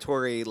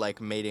migratory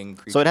like mating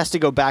creature. So it has to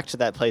go back to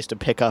that place to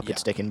pick up Yeah.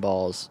 its sticking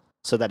balls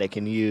so that it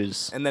can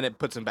use. and then it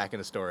puts them back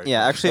into storage.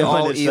 Yeah, actually, So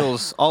when all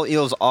it's-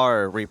 eels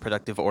are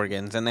reproductive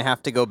organs, and they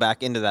have to go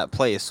back into that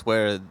place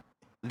where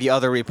the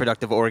other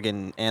reproductive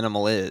organ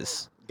animal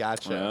is.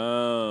 Gotcha.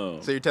 Oh.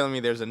 So you're telling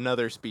me there's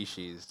another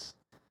species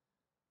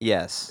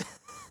Yes.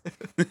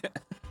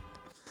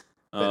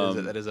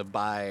 that is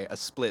a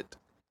split.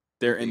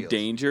 they're eels.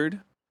 endangered.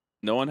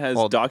 No one has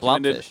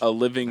documented a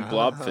living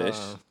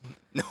blobfish.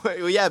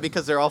 No, yeah,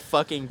 because they're all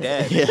fucking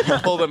dead. You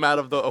pull them out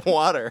of the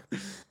water.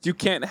 You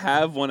can't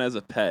have one as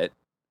a pet.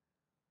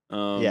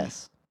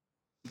 Yes.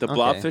 The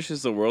blobfish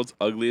is the world's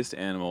ugliest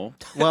animal.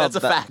 Well, that's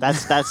a fact.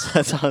 That's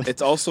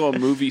It's also a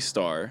movie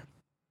star.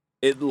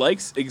 It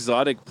likes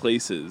exotic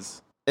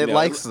places. It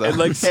likes them. It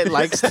likes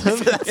them.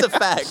 That's a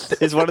fact.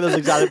 Is one of those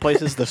exotic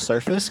places the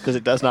surface? Because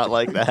it does not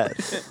like that.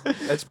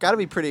 It's got to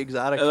be pretty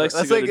exotic.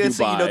 That's like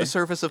the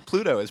surface of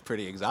Pluto is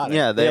pretty exotic.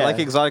 Yeah, they like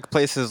exotic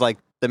places like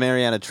the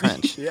Mariana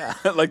Trench. Yeah.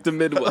 Like the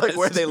Midwest. Like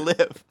where they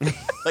live.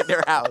 Like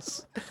their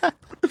house.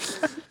 A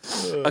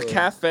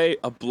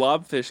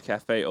blobfish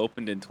cafe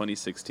opened in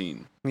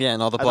 2016. Yeah,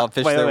 and all the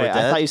blobfish there were dead.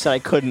 I thought you said I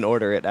couldn't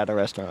order it at a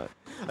restaurant.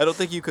 I don't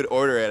think you could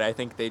order it. I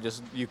think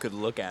you could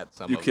look at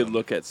some. You could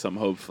look at some,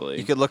 hopefully.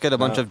 You could look at a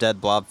bunch of dead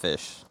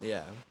blobfish.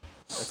 Yeah.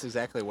 That's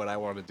exactly what I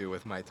want to do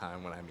with my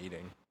time when I'm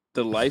eating.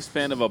 The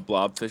lifespan of a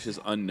blobfish is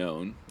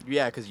unknown.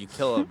 Yeah, because you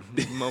kill them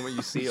the moment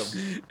you see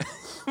them.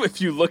 If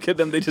you look at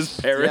them, they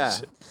just perish. Yeah.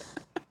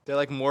 They're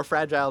like more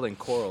fragile than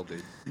coral,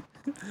 dude.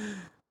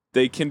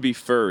 They can be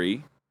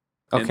furry.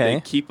 And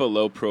they keep a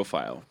low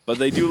profile. But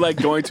they do like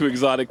going to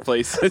exotic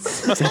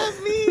places.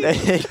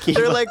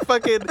 They're like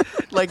fucking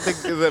like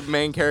the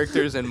main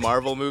characters in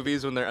Marvel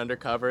movies when they're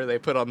undercover. They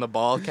put on the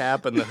ball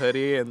cap and the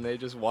hoodie and they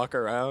just walk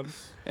around.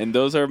 And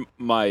those are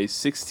my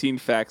 16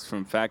 facts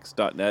from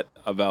facts.net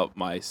about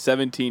my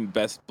 17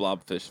 best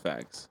blobfish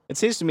facts. It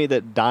seems to me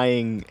that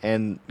dying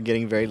and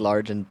getting very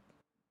large and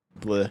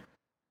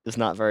is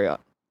not very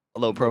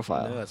low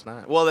profile. No, that's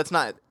not. Well, that's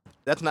not.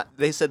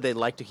 They said they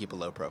like to keep a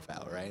low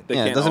profile, right?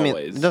 It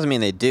doesn't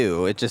mean they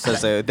do. It just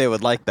says they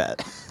would like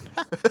that.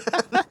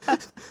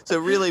 So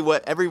really,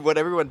 what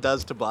everyone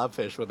does to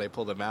blobfish when they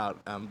pull them out,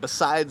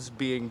 besides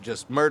being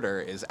just murder,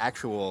 is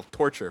actual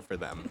torture for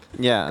them.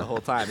 Yeah, the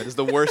whole time. It is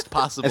the worst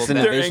possible. It's an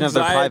invasion of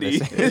their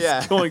privacy.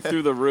 It's going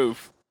through the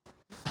roof.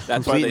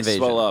 That's why they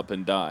swell up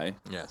and die.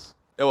 Yes.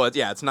 Well,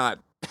 it's not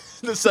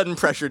the sudden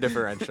pressure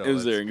differential. It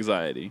was their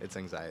anxiety. It's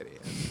anxiety.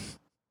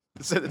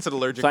 It's an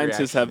allergic Scientists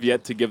reaction. have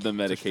yet to give them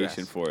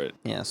medication for it.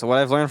 Yeah, so what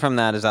I've learned from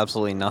that is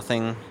absolutely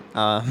nothing.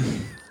 I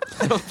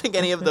don't think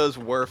any of those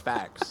were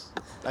facts.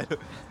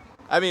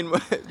 I mean,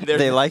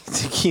 they like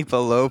to keep a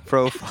low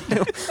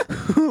profile.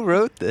 Who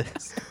wrote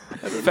this?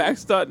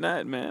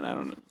 Facts.net, man. I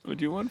don't know. What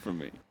do you want from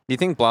me? Do you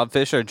think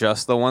blobfish are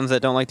just the ones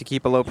that don't like to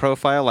keep a low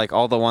profile? Like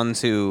all the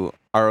ones who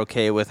are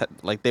okay with,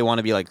 like they want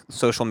to be like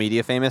social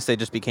media famous, they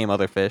just became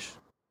other fish?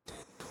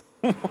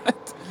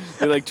 What?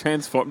 They like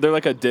transform. They're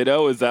like a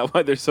ditto. Is that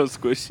why they're so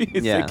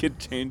squishy? Yeah. They could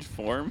change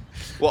form.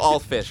 Well, all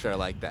fish are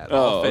like that.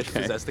 All fish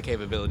possess the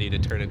capability to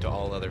turn into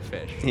all other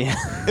fish. Yeah.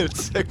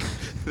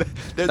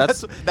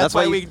 That's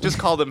why we just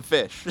call them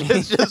fish.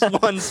 It's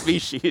just one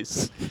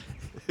species.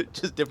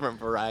 Just different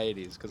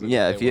varieties.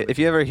 Yeah, if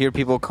you ever hear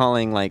people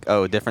calling like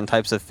different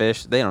types of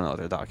fish, they don't know what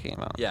they're talking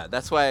about. Yeah,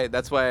 that's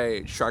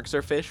why sharks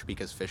are fish,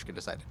 because fish can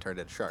decide to turn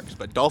into sharks.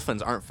 But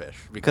dolphins aren't fish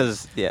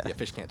because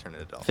fish can't turn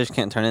into dolphins. Fish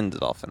can't turn into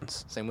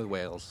dolphins. Same with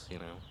whales,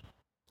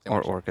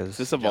 or orcas. Is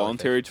this a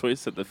voluntary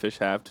choice that the fish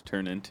have to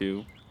turn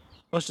into?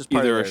 Well, it's just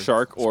either a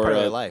shark or part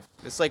of their life.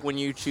 It's like when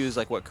you choose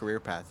like what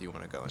career path you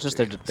want to go into. Just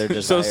their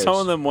desires. So some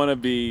of them want to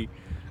be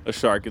a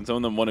shark, and some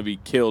of them want to be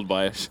killed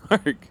by a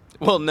shark.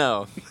 Well,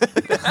 no.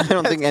 I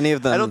don't think any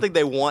of them. I don't think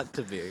they want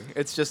to be.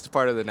 It's just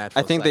part of the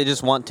natural. I think they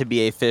just want to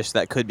be a fish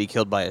that could be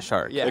killed by a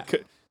shark. Yeah.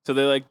 So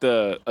they like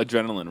the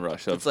adrenaline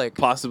rush of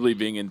possibly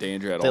being in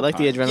danger at all times. They like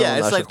the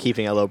adrenaline rush of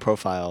keeping a low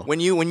profile. When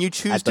you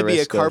choose to be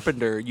a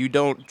carpenter, you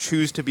don't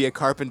choose to be a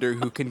carpenter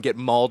who can get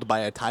mauled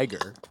by a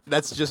tiger.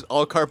 That's just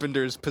all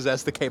carpenters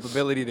possess the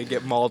capability to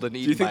get mauled and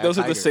eaten. Do you think those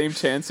are the same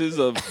chances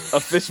of a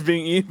fish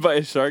being eaten by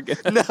a shark?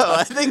 No,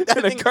 I think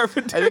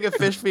a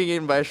fish being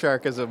eaten by a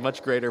shark is a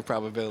much greater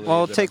probability.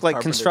 Well, take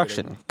like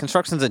construction.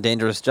 Construction's a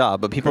dangerous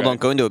job, but people don't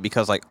go into it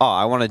because like,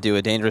 I want to do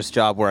a dangerous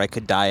job where I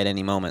could die at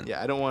any moment.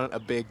 Yeah, I don't want a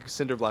big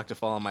cinder block to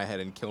fall on my head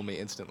and kill me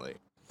instantly.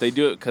 They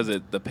do it because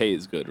the pay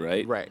is good,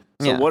 right? Right.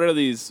 So what are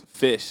these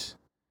fish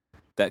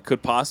that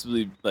could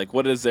possibly, like,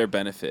 what is their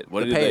benefit?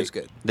 The pay is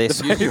good.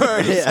 You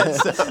already said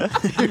so.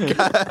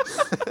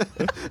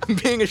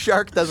 Being a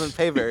shark doesn't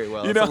pay very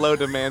well. It's a low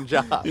demand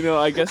job.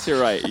 I guess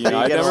you're right.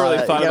 I never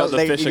really thought about the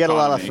fish economy. You get a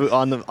lot of food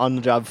on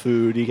the job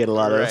food. You get a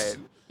lot of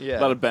a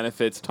lot of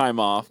benefits, time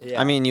off. Yeah.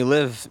 I mean, you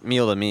live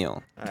meal to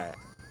meal. All right.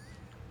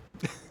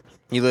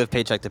 You live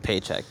paycheck to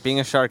paycheck.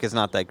 Being a shark is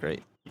not that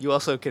great. You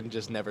also can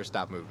just never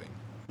stop moving.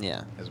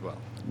 Yeah. As well.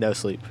 No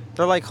sleep.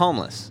 They're like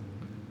homeless.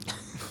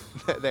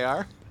 They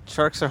are?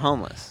 Sharks are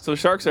homeless. So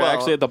sharks are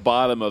actually at the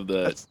bottom of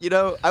the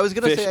I was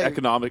gonna say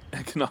economic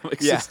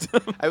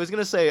system. I was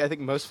gonna say I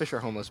think most fish are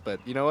homeless, but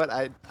you know what?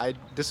 I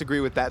disagree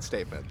with that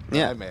statement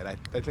that I made. I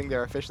think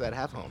there are fish that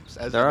have homes,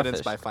 as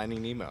evidenced by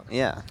Finding Nemo.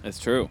 Yeah. It's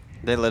true.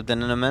 They lived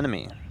in an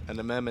anemone.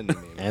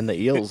 And the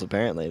eels,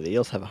 apparently. The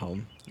eels have a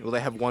home. Well, they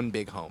have one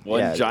big home.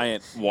 One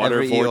giant water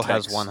Every vortex. eel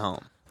has one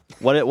home.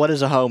 What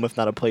is a home if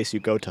not a place you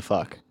go to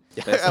fuck?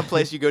 A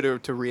place you go to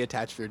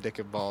reattach your dick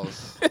and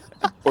balls.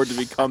 Or to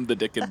become the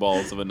dick and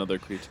balls of another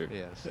creature.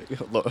 Yes.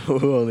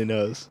 Who only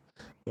knows?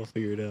 We'll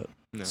figure it out.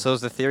 No. So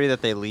is the theory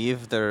that they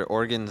leave their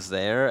organs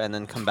there and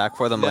then come back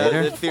for them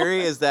later? The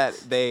theory is that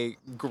they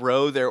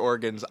grow their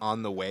organs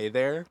on the way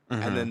there,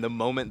 and then the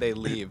moment they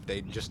leave,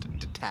 they just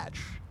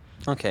detach.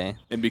 Okay.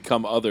 And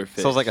become other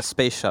fish. So it's like a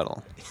space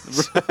shuttle.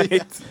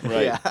 Right.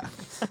 Right. Yeah.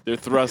 Their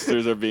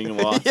thrusters are being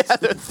lost. Yeah,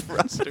 they're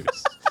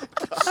thrusters.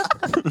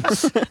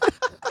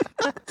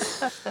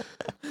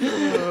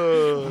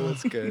 Oh,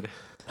 that's good.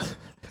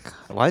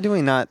 Why do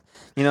we not...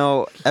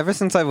 ever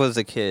since I was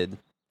a kid,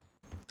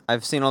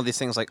 I've seen all these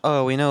things like,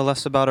 oh, we know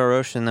less about our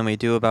ocean than we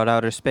do about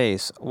outer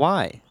space.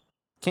 Why?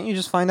 Can't you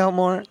just find out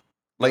more?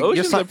 Like, the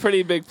ocean's a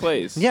pretty big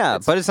place. Yeah,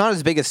 but it's not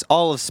as big as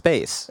all of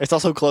space. It's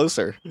also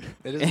closer.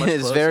 It is, It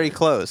is very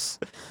close.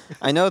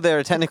 I know there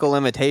are technical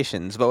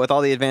limitations, but with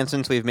all the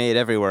advancements we've made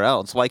everywhere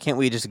else, why can't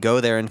we just go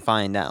there and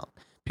find out?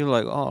 People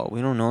are like, oh,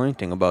 we don't know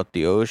anything about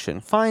the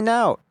ocean. Find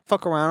out.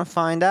 Fuck around and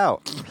find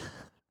out.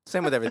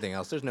 Same with everything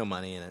else. There's no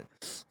money in it.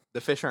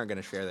 The fish aren't going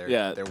to share their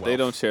wealth. They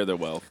don't share their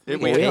wealth. We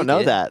don't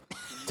know that.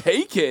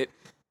 Take it.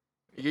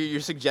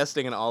 You're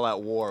suggesting an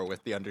all-out war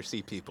with the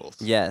undersea peoples.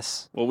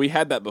 Yes. Well, we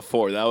had that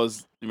before. That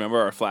was, remember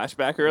our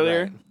flashback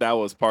earlier? Right. That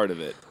was part of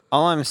it.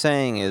 All I'm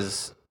saying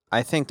is,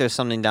 I think there's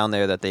something down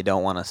there that they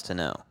don't want us to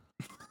know.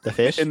 The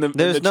fish?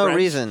 There's no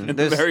reason. In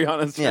the very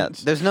honest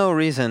trench. There's no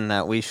reason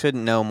that we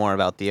shouldn't know more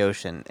about the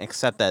ocean,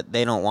 except that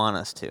they don't want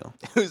us to.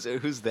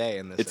 Who's they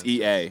in this? It's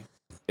instance? EA.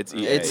 It's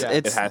EA.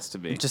 It has to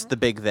be. Just the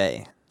big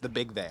they. The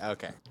big they.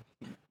 Okay.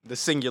 The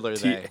singular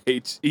they.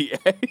 THEA.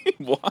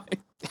 Why?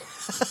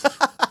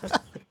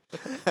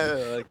 I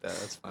like that.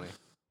 That's funny.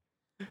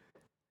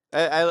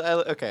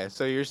 Okay,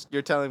 so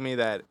you're telling me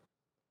that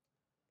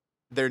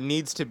there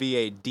needs to be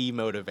a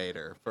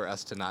demotivator for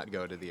us to not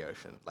go to the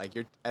ocean. Like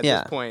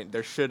this point,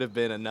 there should have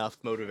been enough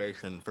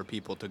motivation for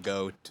people to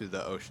go to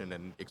the ocean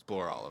and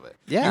explore all of it.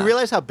 Yeah. You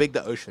realize how big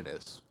the ocean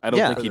is? I don't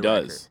think he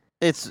does.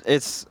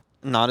 It's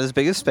not as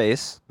big as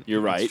space.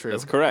 You're right. true.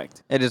 That's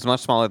correct. It is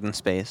much smaller than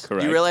space.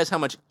 Correct. You realize how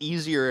much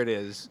easier it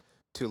is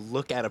to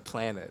look at a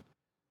planet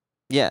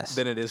Yes.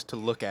 than it is to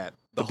look at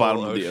the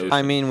bottom whole of the ocean.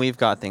 I mean, we've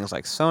got things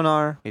like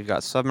sonar. We've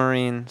got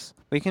submarines.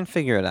 We can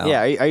figure it out.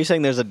 Yeah, are you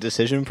saying there's a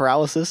decision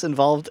paralysis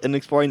involved in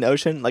exploring the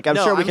ocean? Like, I'm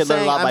sure we could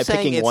learn a lot by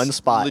picking one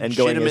spot and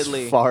going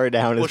as far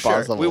down as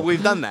possible.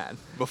 We've done that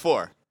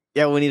before.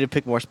 Yeah, we need to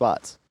pick more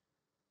spots.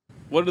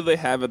 What do they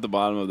have at the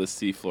bottom of the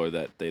seafloor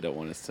that they don't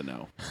want us to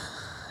know?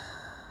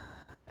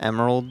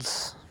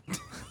 Emeralds.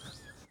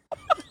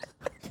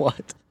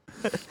 What?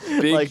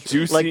 Big,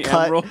 juicy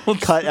emeralds?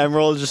 Cut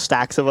emeralds, just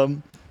stacks of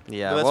them.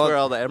 Yeah, Well, that's where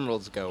all the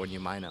emeralds go when you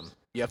mine them.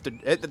 You have to.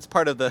 It's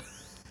part of the.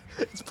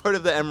 It's part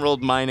of the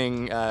Emerald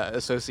Mining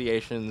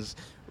Association's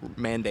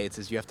mandates.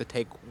 Is you have to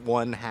take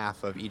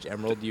 1/2 of each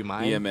emerald you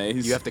mine.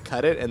 EMAs. You have to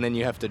cut it and then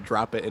you have to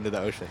drop it into the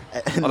ocean.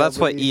 Well, that's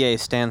what EA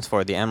stands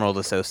for, the Emerald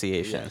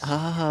Association. Yes.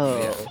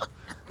 Oh.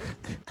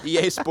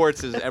 EA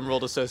Sports is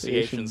Emerald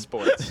Association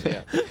Sports.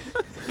 Yeah.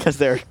 Because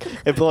their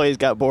employees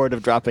got bored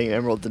of dropping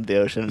emeralds into the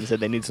ocean and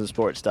said they need some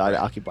sports to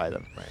occupy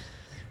them. Right.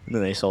 And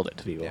then they sold it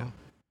to people Yeah.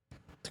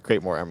 to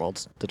create more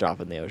emeralds to drop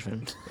in the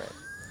ocean. Right.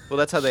 Well,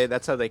 that's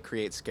how they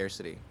create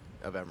scarcity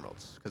of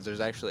emeralds, because there's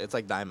actually, it's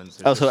like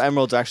diamonds. So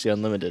emeralds are actually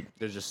unlimited.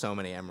 There's just so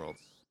many emeralds.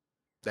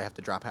 They have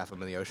to drop half of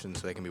them in the ocean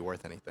so they can be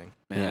worth anything.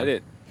 Man, Yeah.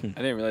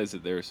 I didn't realize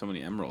that there were so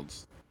many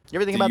emeralds. You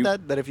ever think Do about you-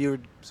 that? That if you were,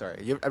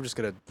 sorry, I'm just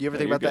gonna. You ever No,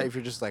 think you're about that good. if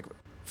you're just like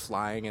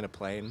flying in a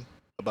plane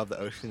above the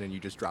ocean and you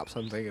just drop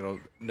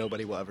something,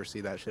 nobody will ever see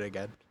that shit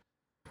again.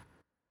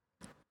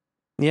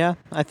 Yeah,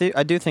 I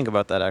do think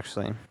about that,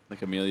 actually.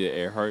 Like Amelia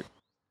Earhart.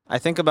 I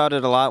think about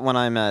it a lot when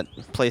I'm at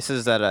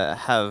places that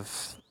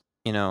have,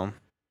 I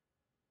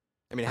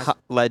mean,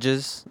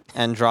 ledges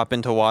and drop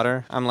into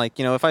water. I'm like,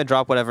 if I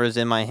drop whatever is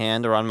in my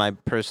hand or on my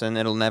person,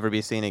 it'll never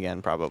be seen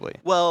again, probably.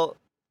 well,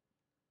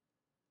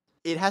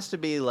 it has to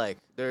be like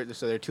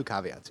so there are two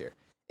caveats here.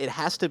 It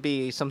has to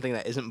be something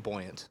that isn't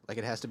buoyant. Like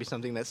it has to be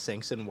something that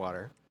sinks in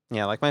water.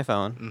 Yeah, like my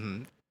phone.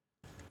 Mm-hmm.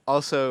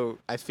 Also,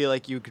 I feel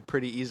like you could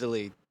pretty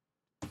easily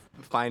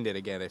find it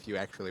again if you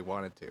actually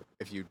wanted to.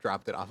 If you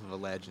dropped it off of a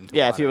ledge into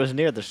Yeah, water. if it was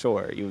near the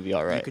shore, you would be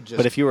all right. You could just,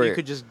 but if you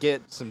could just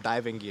get some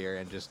diving gear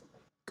and just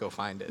go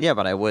find it. Yeah,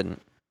 but I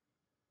wouldn't.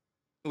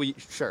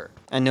 Sure.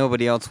 And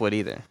nobody else would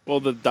either. Well,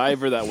 the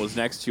diver that was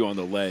next to you on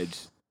the ledge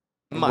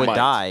Would might.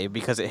 die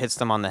because it hits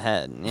them on the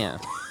head. Yeah.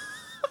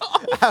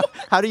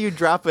 How do you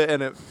drop it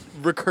and it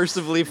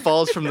recursively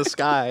falls from the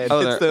sky and Oh,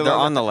 hits they're them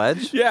on the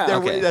ledge? Yeah.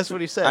 Okay. That's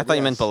what he said. I thought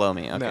you meant yes. below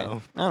me. Okay.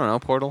 No. I don't know.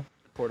 Portal?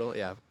 Portal,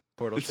 yeah.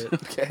 Portal shit.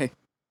 Okay.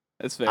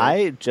 That's fair.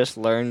 I just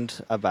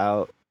learned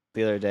about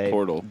the other day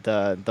Portal.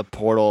 the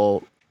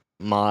Portal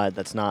mod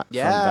that's not from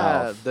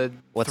Yeah, Valve. the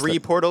What's 3 the-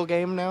 Portal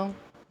game now?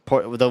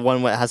 The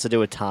one that has to do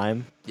with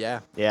time.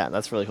 Yeah. Yeah,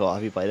 that's really cool.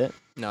 Have you played it?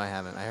 No, I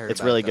haven't. I heard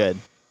It's about really it, though. good.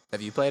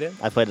 Have you played it?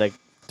 I played like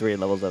 3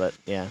 levels of it.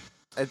 Yeah.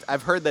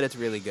 I've heard that it's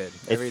really good.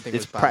 Everything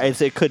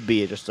was it could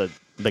be just a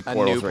big a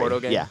Portal new 3. Portal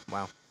game? Yeah,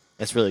 Wow.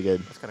 it's really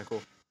good. That's kind of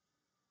cool.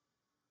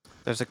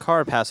 There's a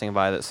car passing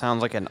by that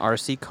sounds like an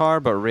RC car,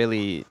 but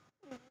really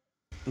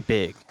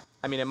big.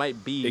 I mean, it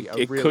might be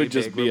it really could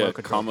just big be a remote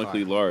control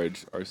comically car.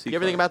 large RC You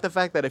ever car. think about the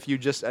fact that if you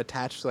just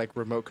attach like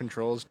remote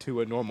controls to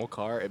a normal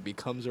car, it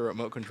becomes a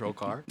remote control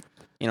car?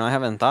 I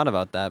haven't thought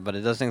about that, but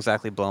it doesn't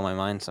exactly blow my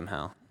mind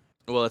somehow.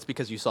 Well, it's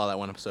because you saw that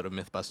one episode of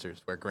Mythbusters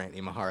where Grant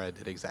Imahara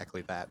did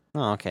exactly that.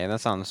 Oh, okay. That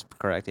sounds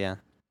correct, yeah.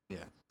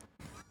 Yeah.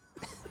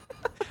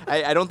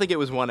 I don't think it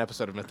was one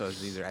episode of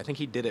Mythbusters either. I think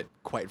he did it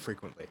quite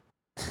frequently.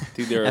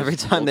 Dude, Every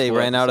time they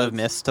ran out of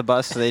myths to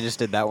bust, they just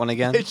did that one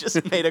again. They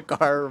just made a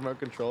car remote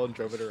control and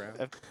drove it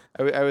around.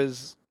 I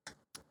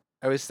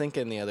was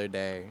thinking the other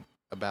day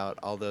about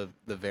all the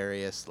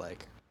various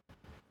like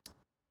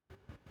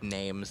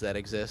names that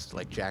exist,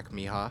 like Jack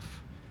Mehoff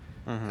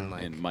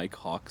and Mike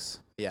Hawks.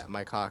 Yeah,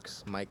 Mike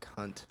Hawks, Mike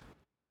Hunt.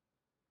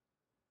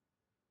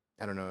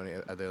 I don't know any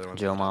other ones.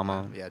 Joe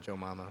Mama. Yeah, Joe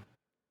Mama.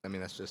 I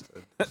mean, that's just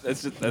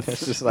that's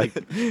just like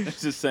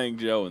it's just saying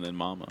Joe and then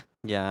Mama.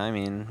 Yeah, I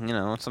mean,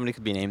 somebody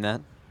could be named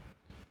that.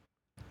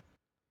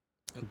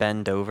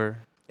 Ben Dover.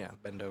 Yeah,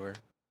 bend over.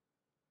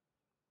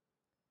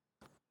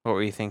 What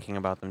were you thinking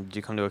about them? Did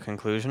you come to a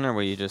conclusion, or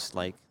were you just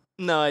like...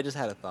 No, I just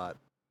had a thought.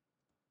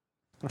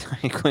 Are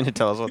you going to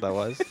tell us what that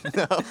was?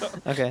 No.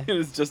 Okay. It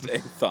was just a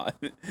thought.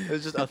 It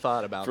was just a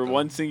thought about For them.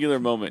 one singular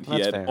moment, he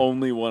had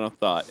only one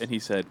thought, and he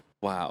said,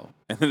 wow.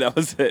 And then that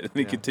was it, and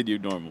he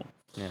continued normal.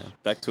 Yeah.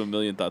 Back to a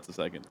million thoughts a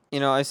second.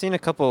 I've seen a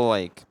couple,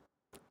 like,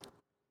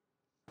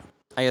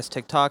 I guess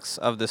TikToks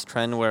of this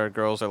trend where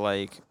girls are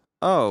like,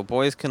 oh,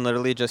 boys can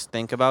literally just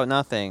think about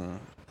nothing.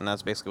 And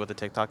that's basically what the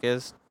TikTok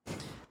is.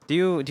 Do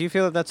you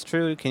feel that that's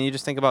true? Can you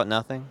just think about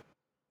nothing?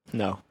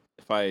 No.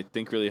 If I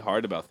think really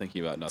hard about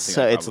thinking about nothing,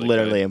 So it's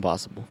literally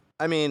impossible.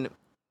 I mean,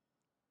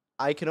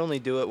 I can only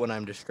do it when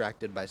I'm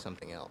distracted by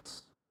something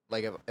else.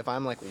 Like if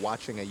I'm like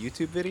watching a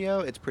YouTube video,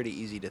 it's pretty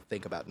easy to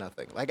think about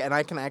nothing. Like, and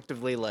I can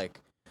actively like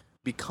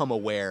become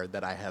aware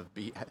that I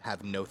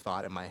have no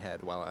thought in my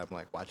head while I'm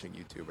like watching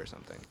YouTube or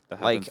something.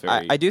 Like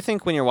I do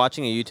think when you're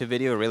watching a YouTube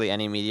video, or really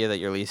any media that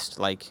you're least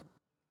like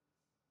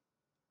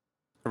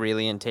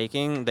really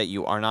intaking, that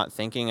you are not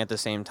thinking at the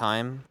same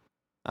time.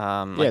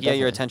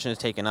 Your attention is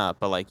taken up,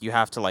 but like you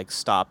have to like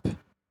stop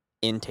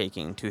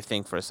intaking to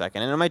think for a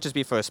second, and it might just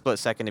be for a split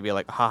second to be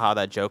like, haha,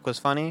 that joke was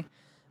funny,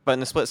 but in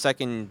the split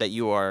second that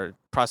you are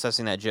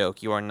processing that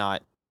joke, you are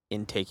not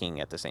intaking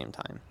at the same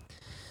time.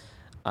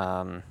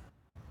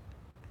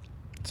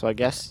 So I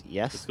guess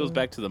yes. This goes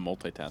back to the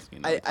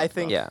multitasking. I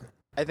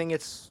think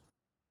it's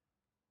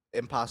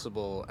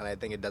impossible, and I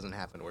think it doesn't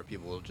happen where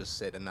people will just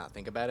sit and not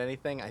think about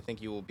anything. I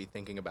think you will be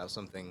thinking about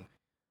something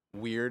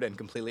weird and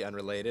completely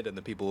unrelated, and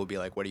the people will be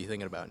like, "What are you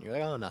thinking about?" And you're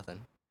like, "Oh,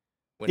 nothing."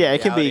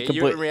 It can be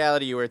in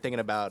reality, you were thinking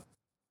about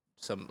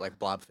some like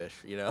blobfish,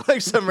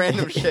 like some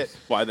random shit.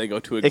 Why they go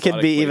to it could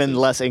be even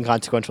less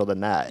inconsequential than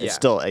that. Yeah. It's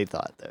still a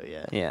thought, though.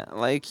 Yeah. Yeah,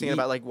 like thinking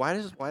about like why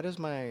does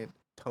my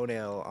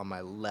toenail on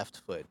my left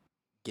foot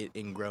get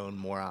ingrown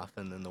more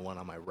often than the one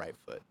on my right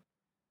foot?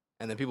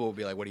 And then people will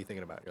be like, "What are you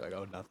thinking about?" You're like,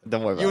 "Oh, nothing."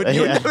 Don't worry about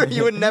it.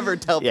 You would never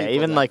tell people. Yeah,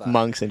 even like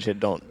monks and shit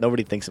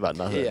nobody thinks about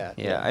nothing.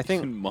 Yeah, I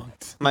think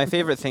monks. My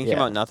favorite thinking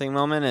about nothing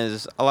moment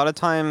is a lot of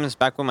times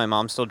back when my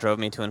mom still drove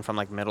me to and from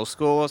like middle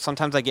school,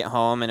 sometimes I get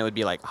home and it would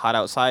be like hot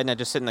outside and I'd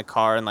just sit in the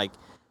car and like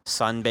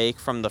sunbake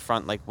from the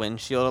front like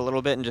windshield a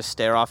little bit and just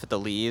stare off at the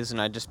leaves,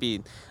 and I'd just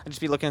be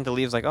looking at the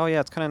leaves like, oh yeah,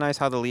 it's kind of nice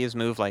how the leaves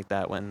move like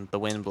that when the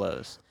wind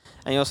blows.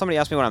 And somebody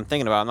asked me what I'm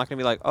thinking about, I'm not going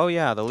to be like, oh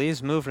yeah, the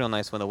leaves move real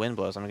nice when the wind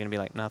blows. I'm going to be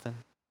like, nothing.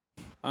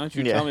 Why don't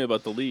you tell me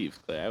about the leaves,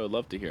 Clay? I would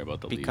love to hear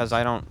about the leaves. Because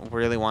I don't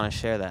really want to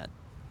share that.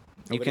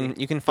 You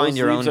can find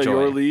your own joy. joy.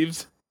 Your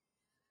leaves?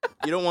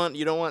 You don't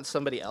want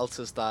somebody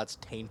else's thoughts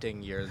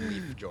tainting your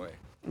leaf joy.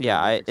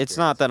 Yeah, it's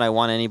not that I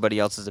want anybody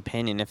else's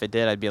opinion. If it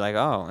did, I'd be like,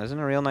 oh, isn't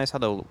it real nice how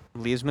the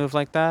leaves move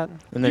like that?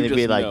 And then you'd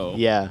be like,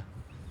 yeah.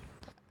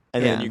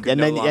 And then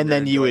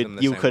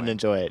you couldn't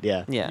enjoy it.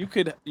 Yeah. Yeah.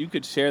 You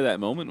could share that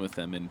moment with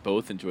them and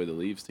both enjoy the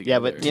leaves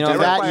together.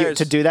 Yeah, but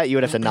to do that you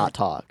would have to not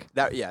talk.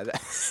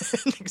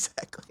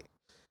 Exactly.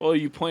 Well,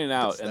 you point it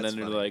out and then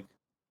funny. you're like,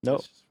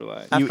 nope. Just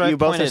relax. After I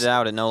pointed it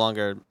out,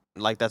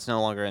 that's no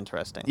longer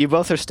interesting. You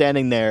both are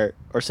standing there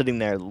or sitting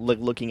there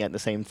looking at the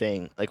same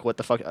thing. Like, what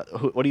the fuck?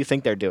 What do you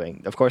think they're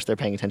doing? Of course they're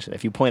paying attention.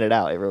 If you point it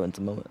out, it ruins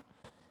the moment.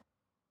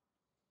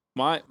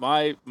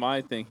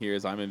 My thing here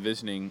is I'm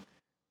envisioning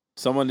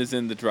someone is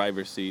in the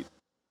driver's seat.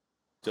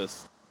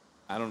 Just,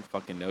 I don't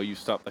fucking know. You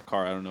stopped the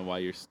car. I don't know why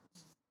you're still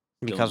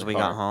because in the we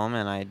car. got home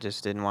and I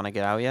just didn't want to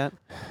get out yet.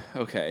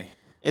 Okay.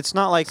 It's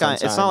not like I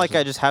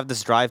just have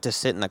this drive to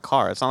sit in the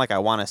car. It's not like I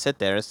want to sit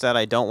there. It's that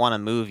I don't want to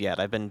move yet.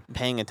 I've been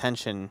paying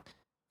attention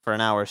for an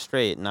hour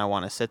straight, and I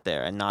want to sit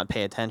there and not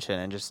pay attention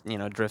and just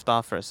drift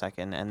off for a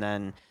second. And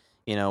then,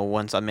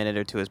 once a minute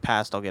or two has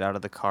passed, I'll get out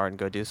of the car and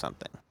go do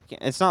something.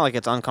 It's not like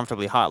it's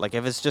uncomfortably hot. Like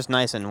if it's just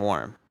nice and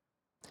warm,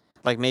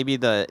 like maybe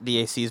the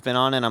AC's been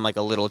on and I'm like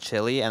a little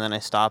chilly, and then I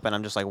stop and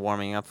I'm just like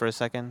warming up for a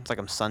second. It's like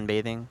I'm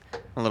sunbathing,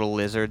 a little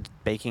lizard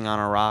baking on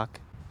a rock.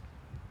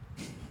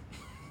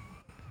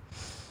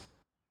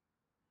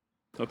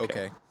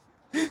 Okay.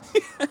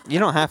 You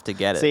don't have to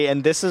get it. See,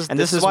 and this is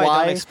why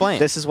I don't explain.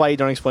 This is why you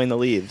don't explain the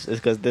leaves. Is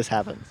because this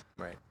happens.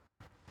 Right.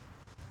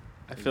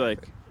 I feel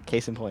like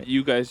Case in point.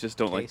 You guys just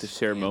don't like to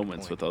share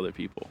moments with other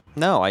people.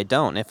 No, I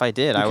don't. If I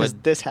did, I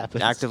would this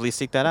happens. actively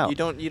seek that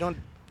out.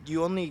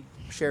 You only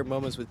share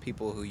moments with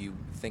people who you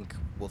think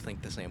will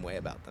think the same way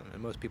about them,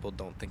 and most people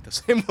don't think the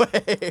same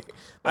way.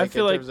 I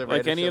feel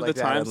like any of the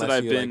times that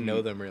I've been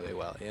know them really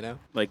well, you know,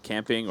 like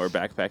camping or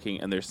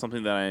backpacking, and there's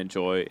something that I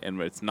enjoy,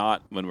 and it's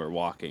not when we're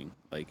walking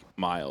like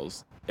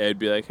miles. It'd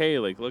be like, hey,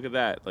 like look at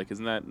that, like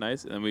isn't that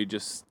nice? And we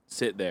just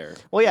sit there.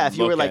 Well, yeah, if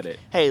you were like,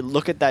 hey,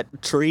 look at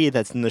that tree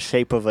that's in the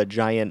shape of a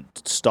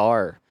giant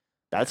star,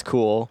 that's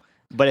cool.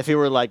 But if you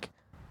were like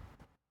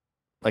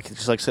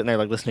just like sitting there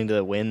like listening to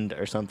the wind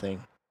or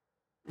something.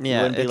 Yeah,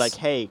 you wouldn't be like,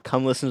 hey,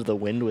 come listen to the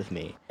wind with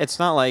me. It's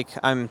not like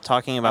I'm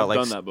talking about I've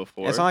done that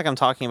before. It's not like I'm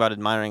talking about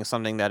admiring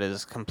something that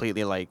is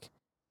completely like,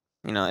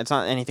 it's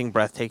not anything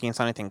breathtaking. It's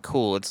not anything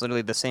cool. It's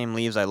literally the same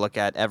leaves I look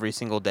at every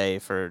single day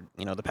for,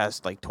 the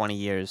past like 20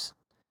 years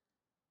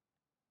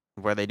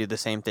where they do the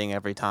same thing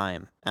every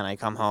time. And I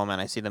come home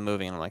and I see them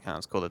moving and I'm like,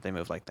 it's cool that they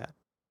move like that.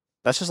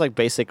 That's just like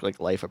basic like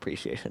life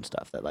appreciation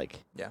stuff that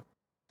like,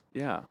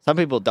 yeah. Some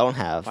people don't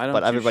have,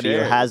 but everybody who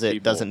has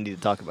it doesn't need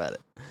to talk about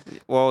it.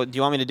 Well, do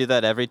you want me to do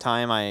that every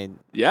time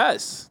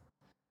Yes.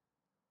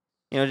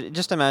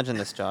 Just imagine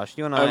this, Josh.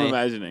 You and I'm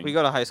imagining. We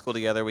go to high school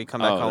together. We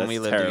come back home. We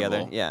live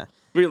together. Yeah.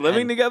 We're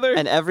living together?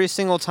 And every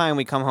single time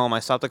we come home, I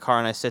stop the car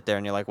and I sit there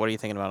and you're like, what are you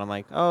thinking about? I'm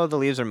like, oh, the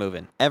leaves are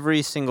moving.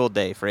 Every single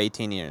day for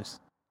 18 years.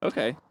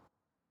 Okay.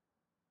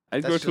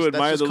 I'd go to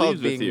admire the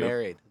leaves with you.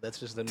 Married. That's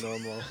just the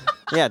normal.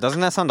 Yeah, doesn't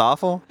that sound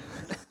awful?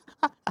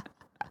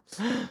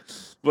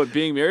 But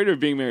being married or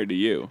being married to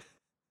you?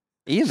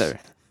 Either.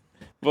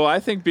 Well, I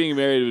think being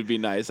married would be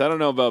nice. I don't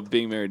know about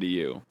being married to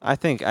you. I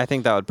think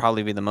that would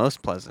probably be the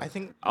most pleasant. I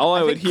think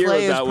I would hear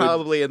Clay that is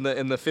probably in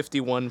the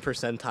 51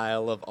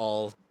 percentile of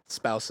all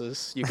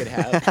spouses you could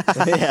have.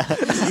 Yeah,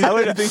 I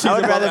would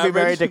rather be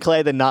married to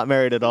Clay than not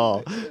married at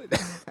all.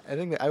 I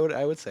think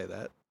I would say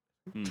that.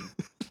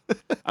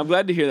 I'm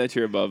glad to hear that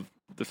you're above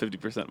the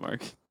 50%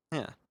 mark.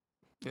 Yeah.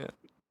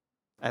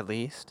 At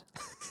least.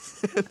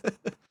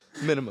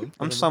 Minimum.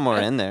 I'm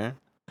somewhere in there.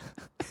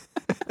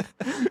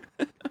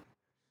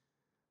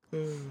 I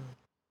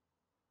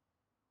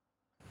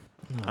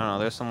don't know.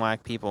 There's some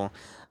whack people.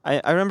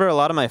 I remember a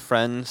lot of my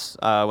friends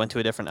went to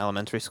a different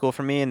elementary school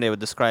from me, and they would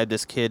describe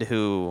this kid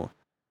who,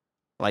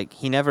 like,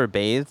 he never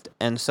bathed,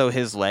 and so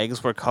his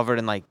legs were covered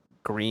in, like,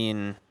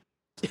 green...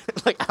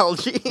 like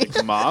algae?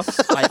 Like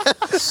moss? Like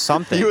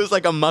something. He was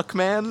like a muck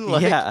man?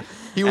 Like, yeah.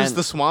 He was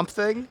the swamp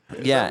thing?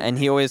 Yeah, and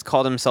he always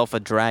called himself a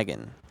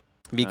dragon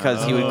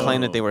because he would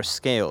claim that they were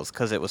scales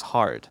because it was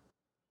hard.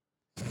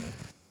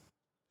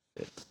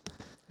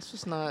 It's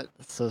just not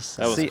so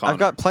sad. See, I've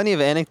got plenty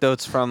of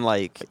anecdotes from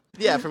like...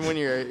 Yeah, from when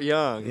you're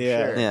young.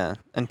 Yeah. Sure. Yeah,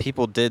 and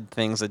people did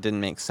things that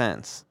didn't make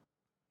sense.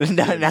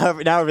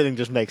 now everything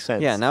just makes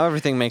sense. Yeah, now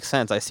everything makes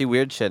sense. I see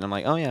weird shit, and I'm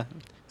like, oh yeah.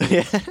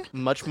 Yeah.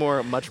 Much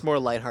more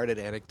lighthearted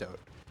anecdote.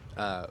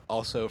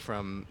 Also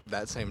from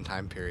that same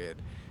time period.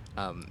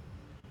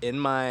 In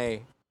my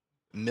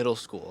middle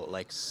school,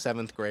 like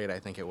 7th grade, I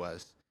think it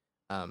was,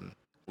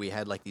 we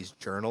had like these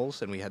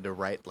journals, and we had to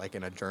write like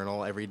in a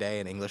journal every day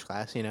in English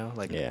class,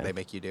 like they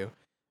make you do.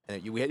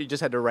 And you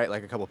just had to write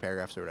like a couple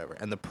paragraphs or whatever.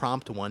 And the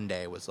prompt one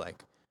day was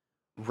like,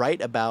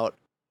 write about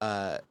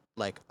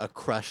like a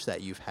crush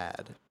that you've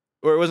had.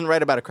 Or it wasn't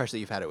write about a crush that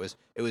you've had. It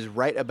was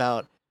write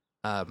about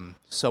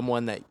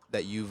someone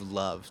that you've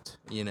loved,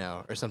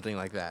 or something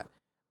like that.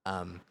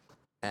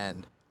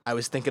 And I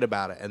was thinking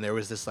about it, and there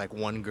was this like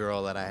one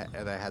girl that I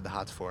had the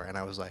hots for, and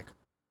I was like,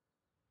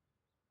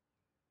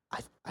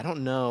 I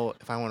don't know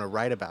if I want to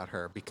write about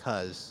her,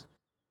 because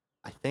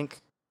I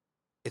think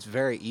it's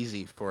very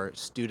easy for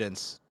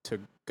students to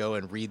go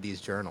and read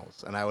these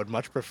journals, and I would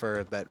much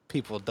prefer that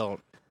people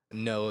don't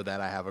know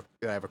that I have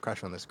a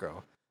crush on this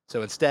girl.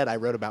 So instead, I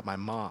wrote about my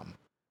mom,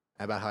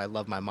 about how I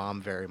love my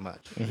mom very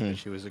much. Mm-hmm.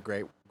 She was a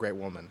great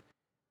woman.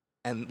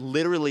 And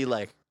literally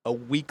like a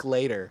week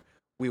later,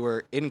 we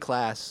were in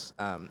class,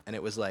 and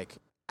it was like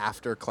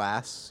after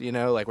class,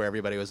 like where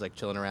everybody was like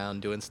chilling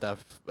around doing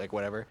stuff, like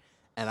whatever.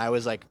 And I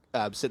was like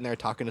sitting there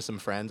talking to some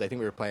friends. I think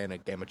we were playing a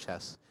game of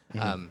chess.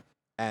 Mm-hmm.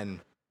 And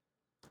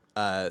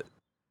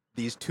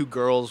these two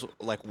girls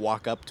like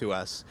walk up to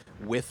us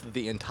with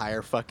the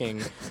entire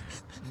fucking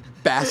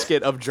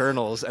basket of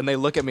journals, and they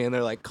look at me and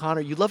they're like,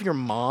 "Connor, you love your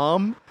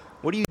mom?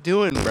 What are you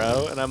doing,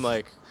 bro?" And I'm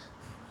like,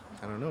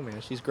 "I don't know, man.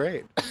 She's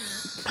great."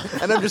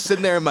 And I'm just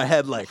sitting there in my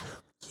head like,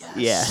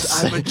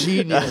 yes. I'm a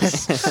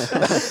genius.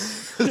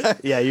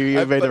 Yeah,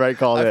 you made the right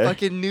call there. I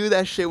fucking knew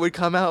that shit would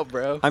come out,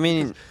 bro. I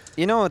mean,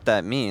 you know what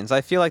that means.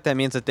 I feel like that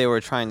means that they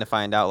were trying to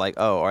find out, like,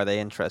 oh, are they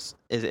interested?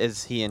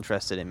 Is he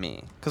interested in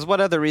me? Because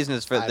what other reason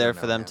is for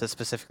them to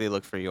specifically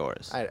look for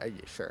yours?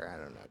 Sure, I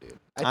don't know, dude.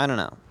 I don't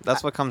know.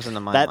 That's what comes into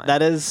my mind.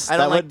 That is. I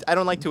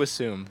don't like to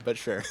assume, but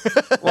sure.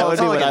 Well, that would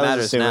be what I would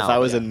assume now, if I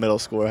was in middle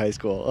school or high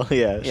school.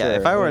 Yeah, yeah. sure.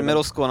 If I were in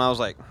middle school and I was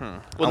like, I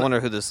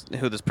wonder who this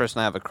person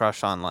I have a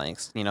crush on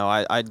likes.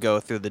 I'd go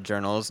through the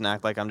journals and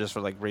act like I'm just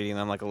like reading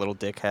them like a little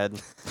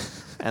dickhead.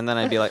 And then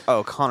I'd be like,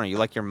 "Oh, Connor, you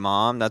like your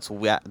mom? That's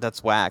whack.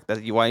 Why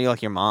do you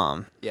like your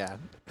mom?" Yeah.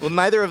 Well,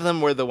 neither of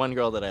them were the one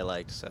girl that I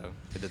liked, so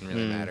it didn't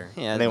really matter.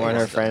 Yeah, they weren't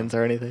her friends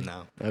or anything?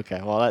 No.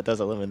 Okay, well, that does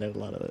eliminate a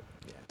lot of it.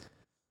 Yeah.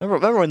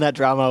 Remember when that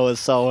drama was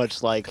so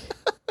much like...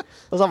 it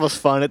was almost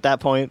fun at that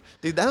point.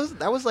 Dude,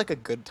 that was like a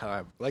good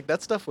time. Like,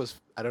 that stuff was...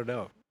 I don't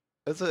know.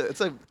 It's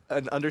an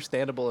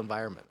understandable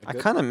environment. I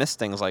kind of miss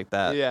things like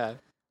that. Yeah.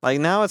 Like,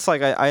 now it's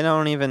like I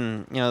don't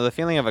even... the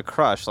feeling of a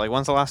crush. Like,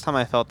 when's the last time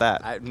I felt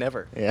that? I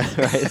never. Yeah,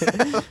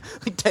 right.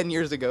 Like 10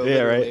 years ago.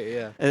 Yeah, right.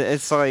 Yeah.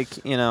 It's like,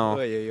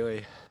 Oy,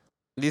 oy.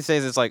 These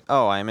days it's like,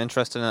 oh, I'm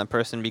interested in that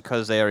person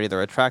because they are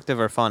either attractive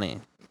or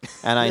funny.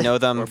 And I know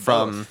them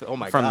from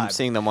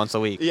seeing them once a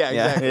week. Yeah,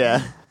 exactly.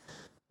 Yeah.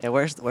 Yeah,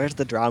 where's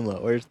the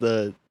drama? Where's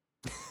the...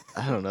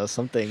 I don't know,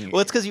 something...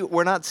 Well, it's because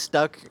we're not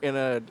stuck in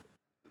a,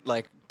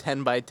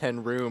 10 by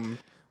 10 room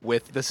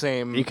with the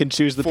same... You can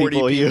choose the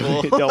people you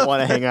don't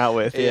want to hang out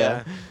with.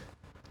 Yeah.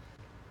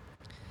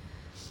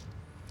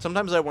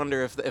 Sometimes I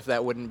wonder if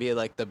that wouldn't be,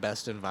 the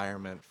best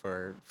environment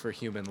for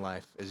human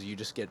life, is you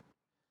just get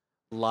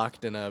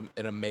locked in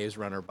a Maze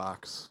Runner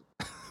box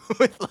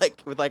with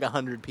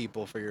 100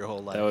 people for your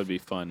whole life. That would be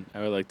fun.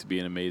 I would like to be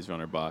in a Maze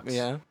Runner box.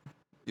 Yeah.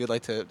 You'd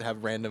like to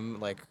have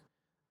random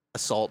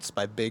assaults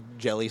by big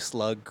jelly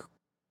slug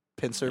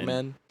pincer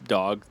men.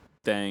 Dog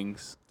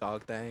things.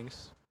 Dog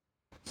things.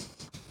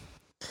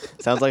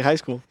 Sounds like high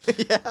school.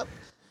 Yeah.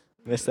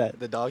 Missed that.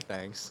 The dog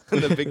things.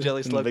 The big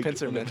jelly slug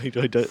pincer men. Big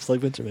jelly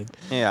slug pincer men.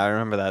 Yeah, I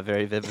remember that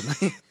very vividly.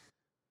 There's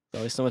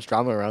always so much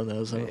drama around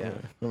those. I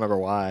don't remember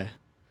why.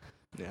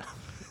 Yeah.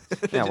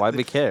 Yeah, why'd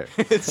we care?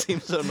 It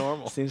seems so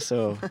normal. Seems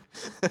so...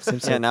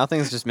 Yeah, now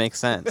things just make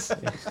sense.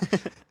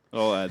 It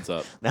all adds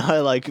up. Now I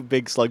like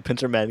big slug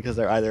pincher men because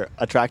they're either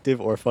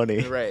attractive or funny.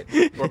 Right.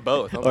 Or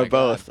both. Or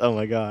both. Oh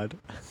my god.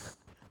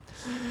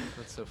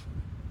 That's so...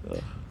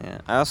 Yeah.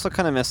 I also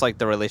kind of miss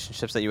the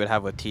relationships that you would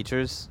have with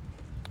teachers,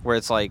 where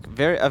it's a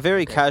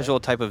very casual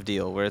type of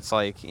deal, where it's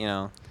I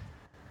don't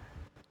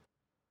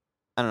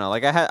know.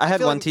 I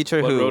had one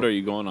teacher who... What road are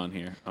you going on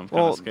here? I'm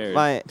kind of scared.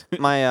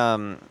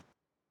 My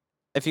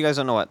if you guys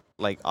don't know what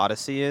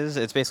Odyssey is,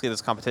 it's basically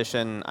this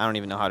competition. I don't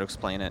even know how to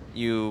explain it.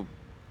 You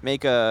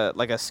make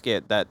a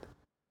skit that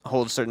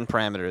holds certain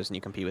parameters and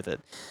you compete with it.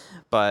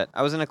 But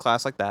I was in a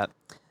class like that,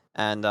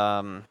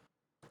 and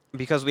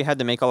because we had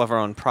to make all of our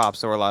own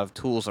props, there were a lot of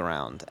tools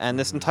around. And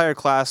this entire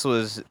class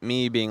was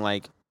me being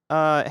like,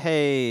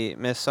 hey,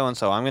 Miss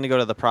So-and-so, I'm going to go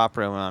to the prop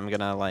room and I'm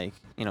going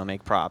to,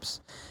 make props.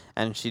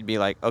 And she'd be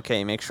like,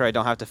 okay, make sure I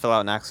don't have to fill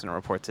out an accident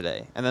report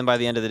today. And then by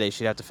the end of the day,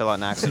 she'd have to fill out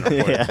an accident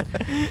report.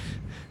 Yeah.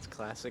 It's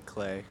classic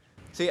Clay.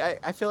 See,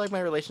 I feel like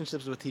my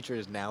relationships with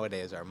teachers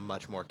nowadays are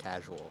much more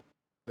casual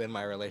than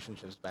my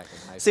relationships back in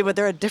high school. See, but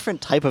they're a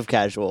different type of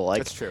casual.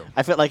 That's true.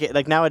 I feel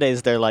like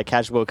nowadays they're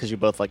casual because you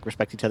both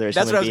respect each other as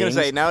That's human what I was beings.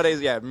 gonna say.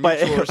 Nowadays, yeah,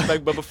 mutual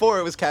respect. But before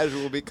it was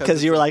casual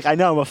because you were like, I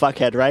know I'm a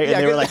fuckhead, right? Yeah,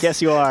 and they were like,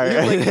 yes, you are.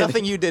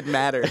 Nothing you did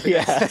mattered.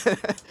 Yeah.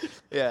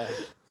 Yeah.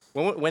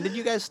 When did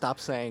you guys stop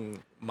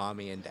saying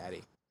mommy and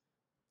daddy?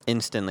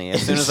 Instantly,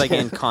 as soon as I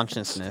gained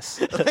consciousness.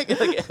 like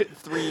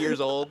 3 years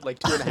old,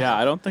 2.5. Yeah,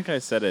 I don't think I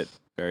said it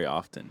very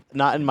often.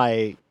 Not in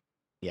my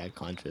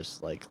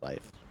conscious life.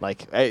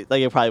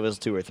 It probably was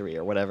 2 or 3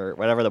 or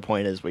whatever the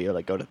point is where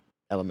you go to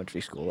elementary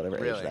school,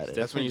 whatever age that is.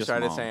 That's when you just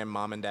started mom. saying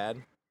mom and dad?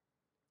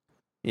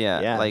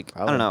 Yeah, Yeah, I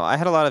probably. don't know. I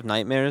had a lot of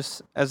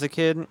nightmares as a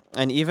kid,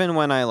 and even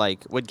when I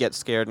would get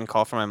scared and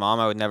call for my mom,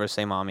 I would never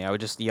say mommy. I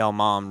would just yell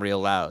mom real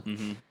loud.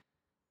 Mm-hmm.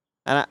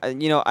 And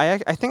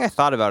I think I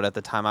thought about it at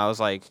the time. I was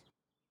like,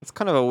 it's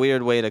kind of a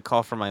weird way to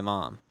call for my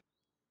mom.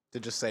 To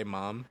just say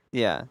mom?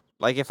 Yeah,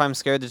 if I'm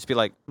scared, to just be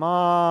like,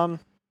 mom,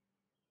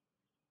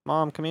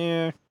 come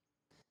here.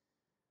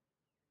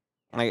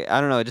 I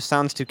don't know. It just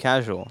sounds too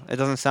casual. It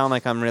doesn't sound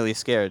like I'm really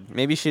scared.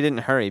 Maybe she didn't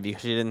hurry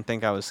because she didn't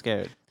think I was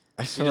scared.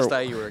 She just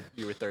thought you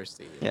were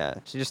thirsty. Yeah,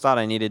 she just thought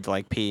I needed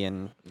to pee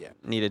and Yeah.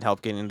 needed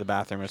help getting to the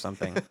bathroom or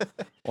something.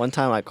 One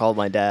time I called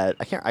my dad.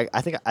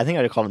 I think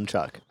I called him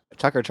Chuck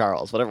or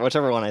Charles,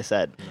 whichever one I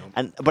said.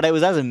 Nope. But it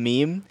was as a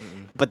meme.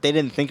 Mm-mm. But they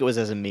didn't think it was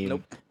as a meme.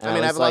 Nope. And I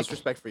have was lost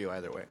respect for you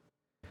either way.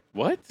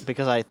 What?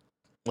 because I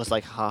was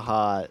like,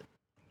 haha.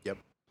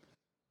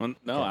 Well,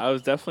 no, I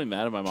was definitely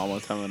mad at my mom one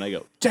time when I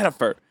go,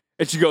 Jennifer.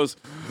 And she goes,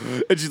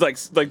 and she's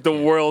like the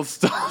world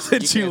stops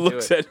and You she can't do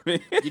looks it. at me.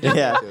 You definitely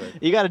Yeah, do it.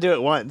 you got to do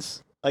it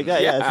once. Like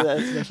that. Yeah.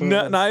 That's definitely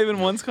No, once. not even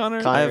once,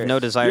 Connor. Connor, I have no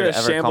desire You're to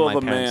a ever shamble call my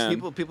of a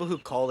parents. man. People who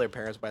call their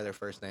parents by their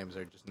first names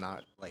are just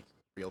not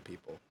real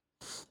people.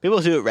 People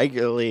who do it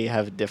regularly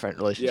have different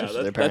relationships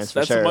with their parents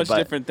that's for sure. a much but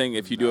different thing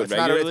if you do it it's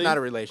not regularly. it's not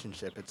a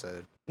relationship. It's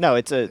a no,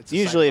 it's a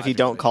usually if you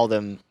don't psychological call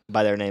them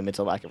by their name, it's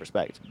a lack of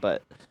respect.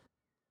 But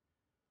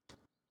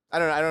I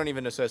don't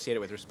even associate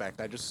it with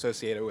respect. I just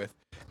associate it with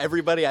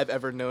everybody I've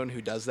ever known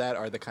who does that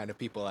are the kind of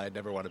people I'd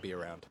never want to be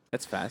around.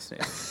 That's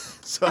fascinating.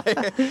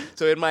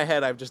 So in my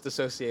head, I've just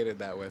associated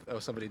that with, oh,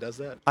 somebody does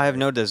that? I have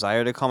no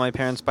desire to call my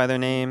parents by their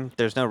name.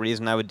 There's no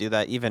reason I would do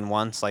that even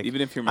once.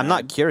 Even if you're I'm mad,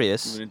 not you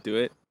curious. wouldn't do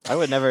it. I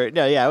would never.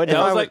 No, yeah, I would.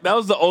 That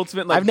was the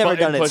ultimate. Like, I've never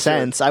done it pusher.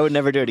 since. I would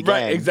never do it again.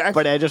 Right, exactly.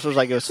 But I just was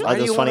like, it was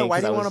funny.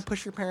 Why do you want to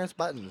push your parents'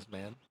 buttons,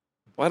 man?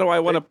 Why do I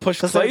want to push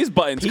Clay's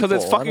buttons? Because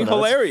it's fucking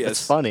hilarious.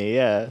 It's funny,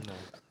 yeah. No.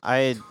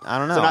 I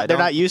don't know. They're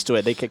not used to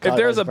it. They could. If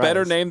there's a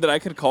better name that I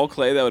could call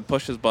Clay that would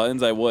push his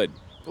buttons, I would.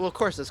 Well, of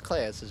course, it's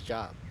Clay. It's his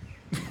job.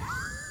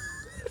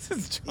 It's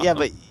his job. Yeah,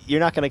 but you're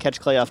not going to catch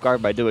Clay off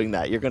guard by doing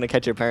that. You're going to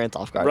catch your parents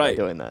off guard by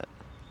doing that.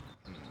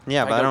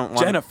 Yeah, but I don't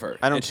want Jennifer.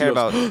 I don't care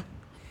about.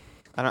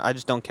 I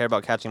just don't care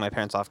about catching my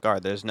parents off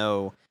guard. There's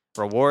no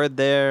reward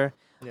there.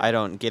 Yeah. I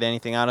don't get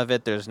anything out of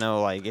it. There's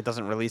no it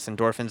doesn't release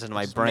endorphins into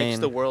my brain. It makes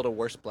the world a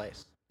worse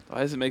place. Why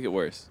does it make it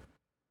worse?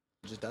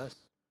 It just does.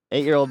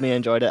 8-year-old me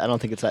enjoyed it. I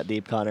don't think it's that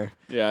deep, Connor.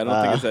 Yeah, I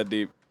don't think it's that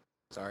deep.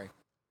 Sorry.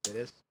 It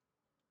is.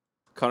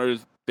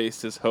 Connor's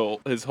based his whole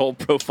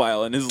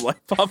profile and his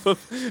life off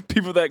of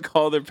people that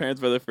call their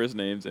parents by their first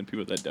names and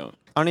people that don't.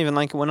 I don't even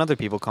like it when other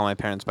people call my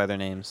parents by their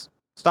names.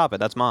 Stop it.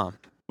 That's Mom.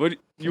 What,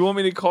 you want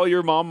me to call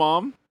your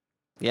mom?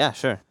 Yeah,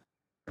 sure.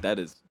 That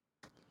is.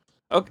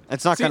 Okay.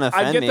 It's not going to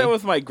offend me. I get that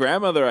with my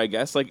grandmother, I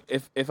guess. Like,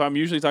 if I'm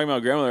usually talking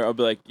about grandmother, I'll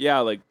be like, yeah,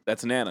 like,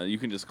 that's Nana. You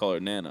can just call her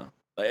Nana.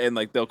 And,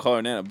 like, they'll call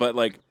her Nana. But,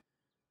 like,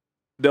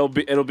 it'll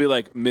be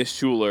like Miss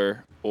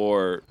Schuler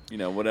or,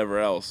 whatever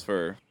else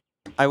for.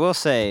 I will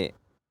say,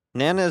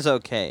 Nana is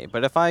okay.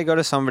 But if I go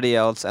to somebody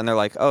else and they're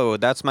like, oh,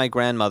 that's my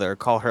grandmother,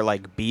 call her,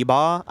 like,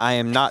 Beeba, I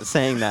am not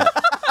saying that.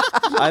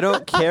 I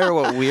don't care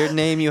what weird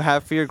name you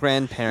have for your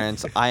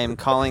grandparents. I am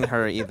calling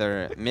her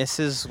either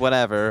Mrs.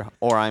 Whatever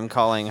or I'm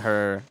calling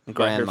her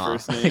Grandma. Her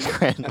first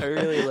name. I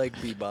really like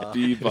Beba.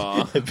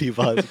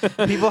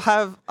 Beba. People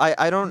have,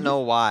 I don't know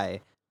why,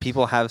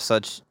 people have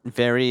such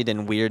varied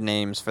and weird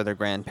names for their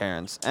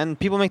grandparents. And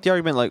people make the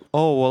argument like,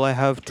 oh, well, I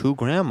have 2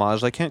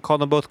 grandmas. I can't call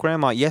them both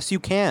Grandma. Yes, you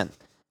can.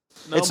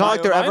 No, it's not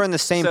like they're ever in the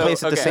same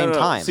place at the same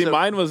time. See,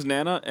 mine was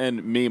Nana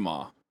and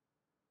Mima.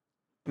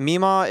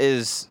 Mima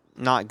is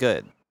not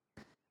good.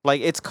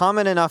 Like, it's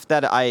common enough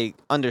that I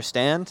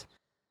understand.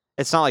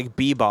 It's not like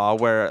Beba,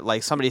 where,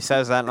 like, somebody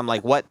says that, and I'm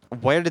like, what?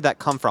 Where did that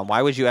come from?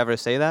 Why would you ever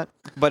say that?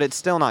 But it's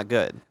still not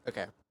good.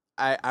 Okay.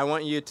 I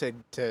want you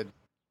to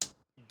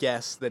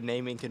guess the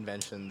naming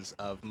conventions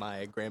of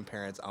my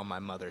grandparents on my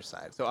mother's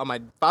side. So on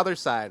my father's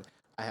side,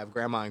 I have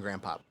grandma and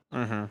grandpop.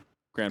 Mm-hmm.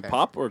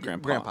 Grandpop or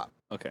grandpa? Grandpop.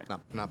 Okay.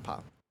 Not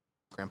pop.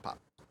 Grandpop.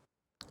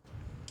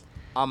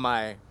 On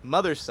my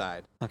mother's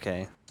side.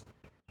 Okay.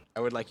 I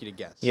would like you to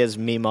guess. He has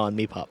Mima and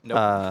Meepop.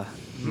 Nope.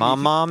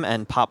 Mom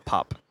and Pop.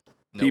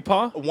 Nope.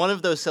 Peepaw? One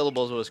of those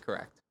syllables was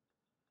correct.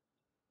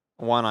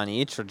 One on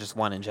each or just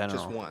one in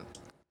general? Just one.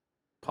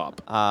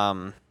 Pop.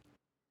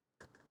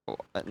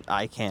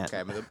 I can't.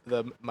 Okay,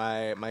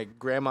 my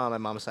grandma on my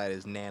mom's side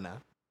is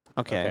Nana.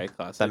 Okay,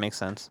 that makes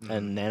sense. Mm-hmm.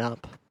 And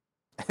Nanop.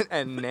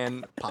 And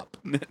Nan Pop.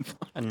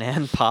 A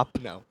Nan Pop?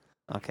 No.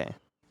 Okay.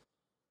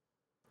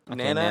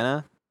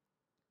 Nana.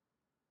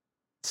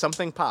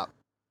 Something Pop.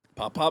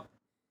 Pop?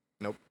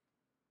 Nope.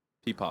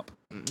 P-pop.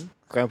 Mm-mm.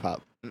 Grandpop.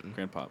 Mm-mm.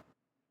 Grandpop.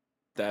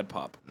 Dad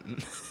Pop.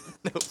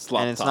 Nope.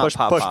 Slop And it's Top. not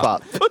Push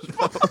Pop.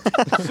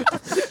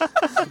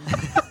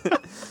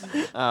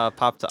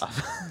 Pop Top.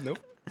 Nope.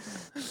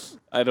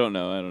 I don't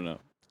know.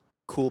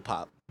 Cool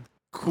Pop.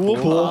 Cool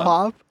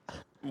Pop?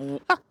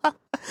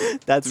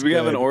 That's Do we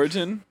have an good.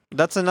 origin?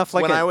 That's enough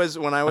like when I was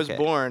okay.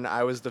 born,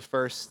 I was the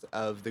first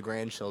of the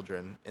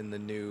grandchildren in the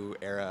new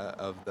era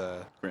of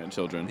the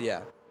Grandchildren.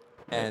 Yeah.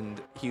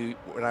 And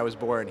when I was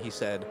born, he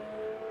said,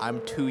 "I'm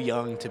too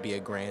young to be a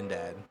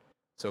granddad,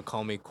 so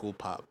call me Cool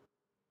Pop."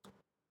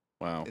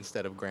 Wow.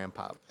 Instead of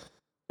Grandpop.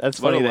 That's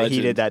What a funny that he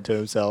legend. did that to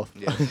himself.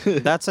 Yeah.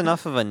 That's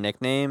enough of a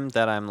nickname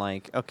that I'm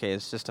like, okay,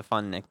 it's just a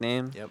fun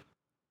nickname. Yep.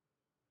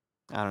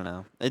 I don't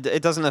know.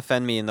 It doesn't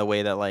offend me in the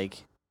way that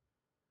like,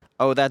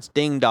 oh, that's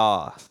Ding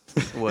Daw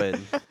would.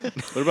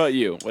 What about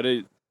you?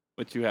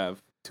 What you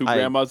have? 2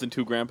 grandmas and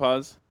 2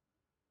 grandpas?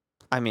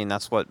 I mean,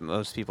 that's what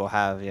most people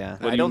have, yeah.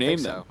 What do you name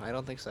think them? so. I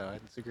don't think so. I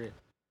disagree.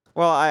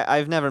 Well,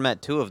 I've never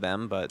met 2 of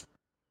them, but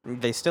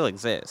they still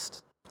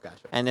exist. Gotcha.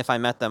 And if I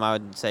met them, I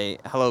would say,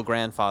 hello,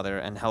 grandfather,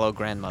 and hello,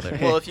 grandmother.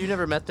 Well, if you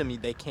never met them,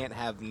 they can't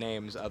have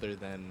names other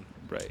than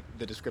Right.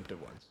 the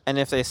descriptive ones. And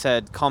if they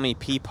said, call me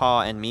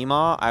Peepaw and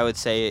Meemaw, I would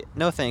say,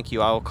 no, thank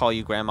you. I will call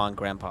you Grandma and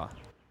Grandpa.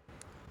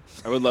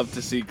 I would love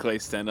to see Clay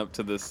stand up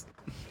to this.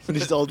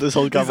 this old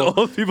couple. These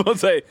old people and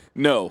say,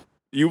 no,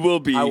 you will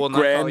be I will not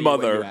call you when you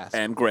grandmother ask.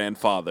 and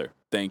grandfather.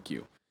 Thank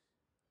you.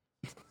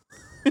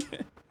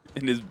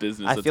 In his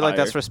business I feel like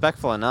that's attire.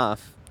 respectful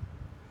enough.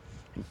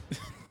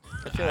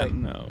 I feel I like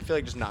don't know.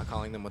 just not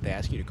calling them what they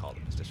ask you to call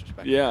them is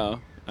disrespectful. Yeah,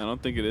 I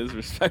don't think it is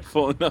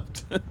respectful enough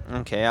to.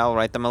 Okay, I'll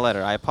write them a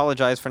letter. I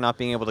apologize for not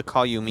being able to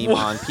call you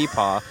Meemaw and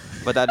Peepaw,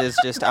 but that is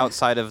just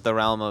outside of the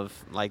realm of,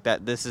 like,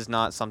 that. This is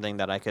not something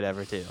that I could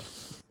ever do.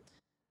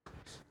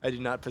 I do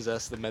not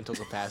possess the mental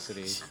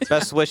capacity.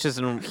 Best wishes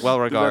and well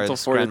regards, Mental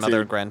fortitude.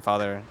 grandmother,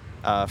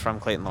 grandfather, from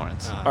Clayton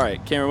Lawrence. All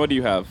right, Cameron, what do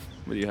you have?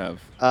 What do you have?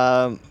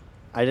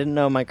 I didn't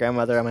know my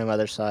grandmother on my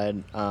mother's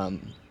side.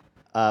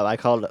 I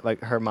called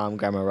her mom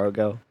Grandma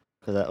Rogo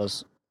because that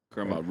was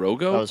Grandma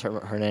Rogo?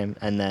 her name,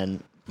 and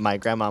then my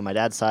grandma on my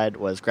dad's side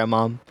was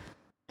grandmom,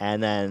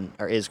 and then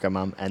is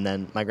grandmom, and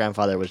then my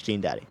grandfather was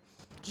Genedaddy.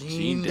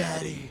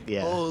 Genedaddy.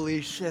 Yeah.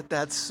 Holy shit,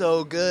 that's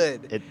so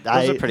good.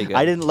 Those are pretty good.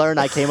 I didn't learn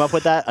I came up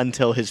with that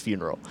until his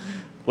funeral,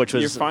 which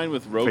was You're fine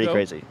with Rogo? pretty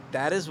crazy.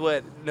 That is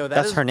what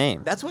That's her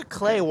name. That's what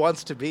Clay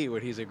wants to be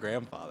when he's a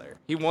grandfather.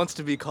 He wants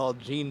to be called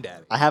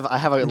Genedaddy. I have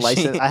a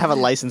license. I have a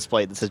license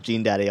plate that says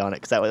Genedaddy on it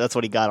because that's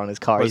what he got on his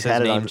car. Was He's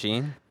had his it name on.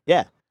 Gene?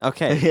 Yeah.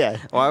 Okay. Yeah.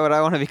 Why would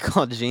I want to be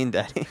called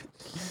Genedaddy?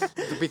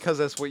 Because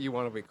that's what you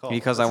want to be called.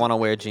 Because I want to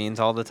wear jeans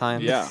all the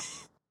time? Yeah.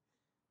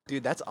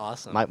 Dude, that's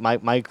awesome. My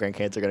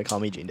grandkids are gonna call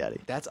me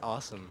Genedaddy. That's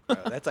awesome, bro.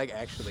 That's like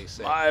actually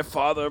sick. My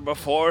father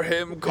before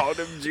him called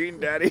him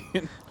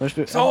Genedaddy.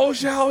 So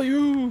shall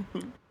you.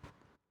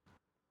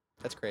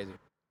 That's crazy.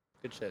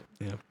 Good shit.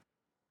 Yeah.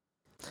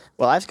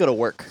 Well, I have to go to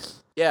work,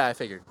 Yeah, I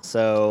figured.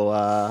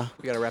 so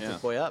We gotta wrap this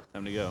boy up.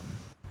 Time to go. All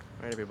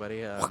right,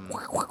 everybody.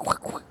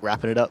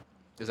 Wrapping it up.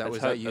 Is that That's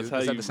was how- that you? that's how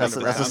Was that you- the sound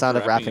That's the sound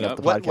of wrapping up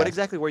the podcast. What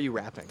exactly were you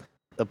rapping?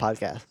 The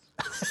podcast.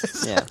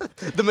 Yeah.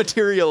 The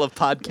material of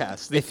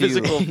podcasts, the If you-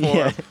 physical form.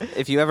 Yeah.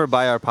 If you ever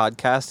buy our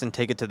podcast and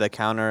take it to the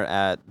counter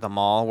at the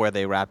mall where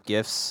they wrap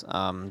gifts,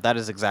 that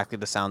is exactly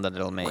the sound that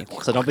it'll make.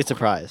 So don't be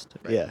surprised.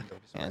 Right. Yeah.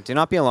 Yeah, do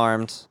not be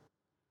alarmed.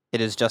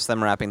 It is just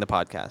them wrapping the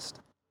podcast.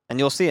 And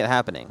you'll see it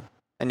happening.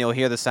 And you'll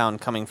hear the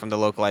sound coming from the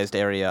localized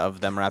area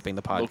of them wrapping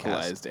the podcast.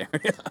 Localized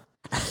area.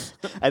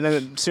 And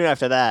then soon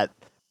after that,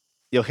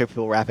 you'll hear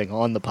people rapping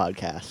on the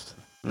podcast.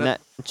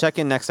 Check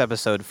in next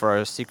episode for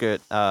our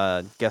secret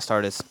guest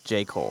artist,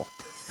 J. Cole.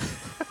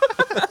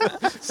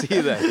 See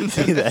you then.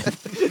 See that.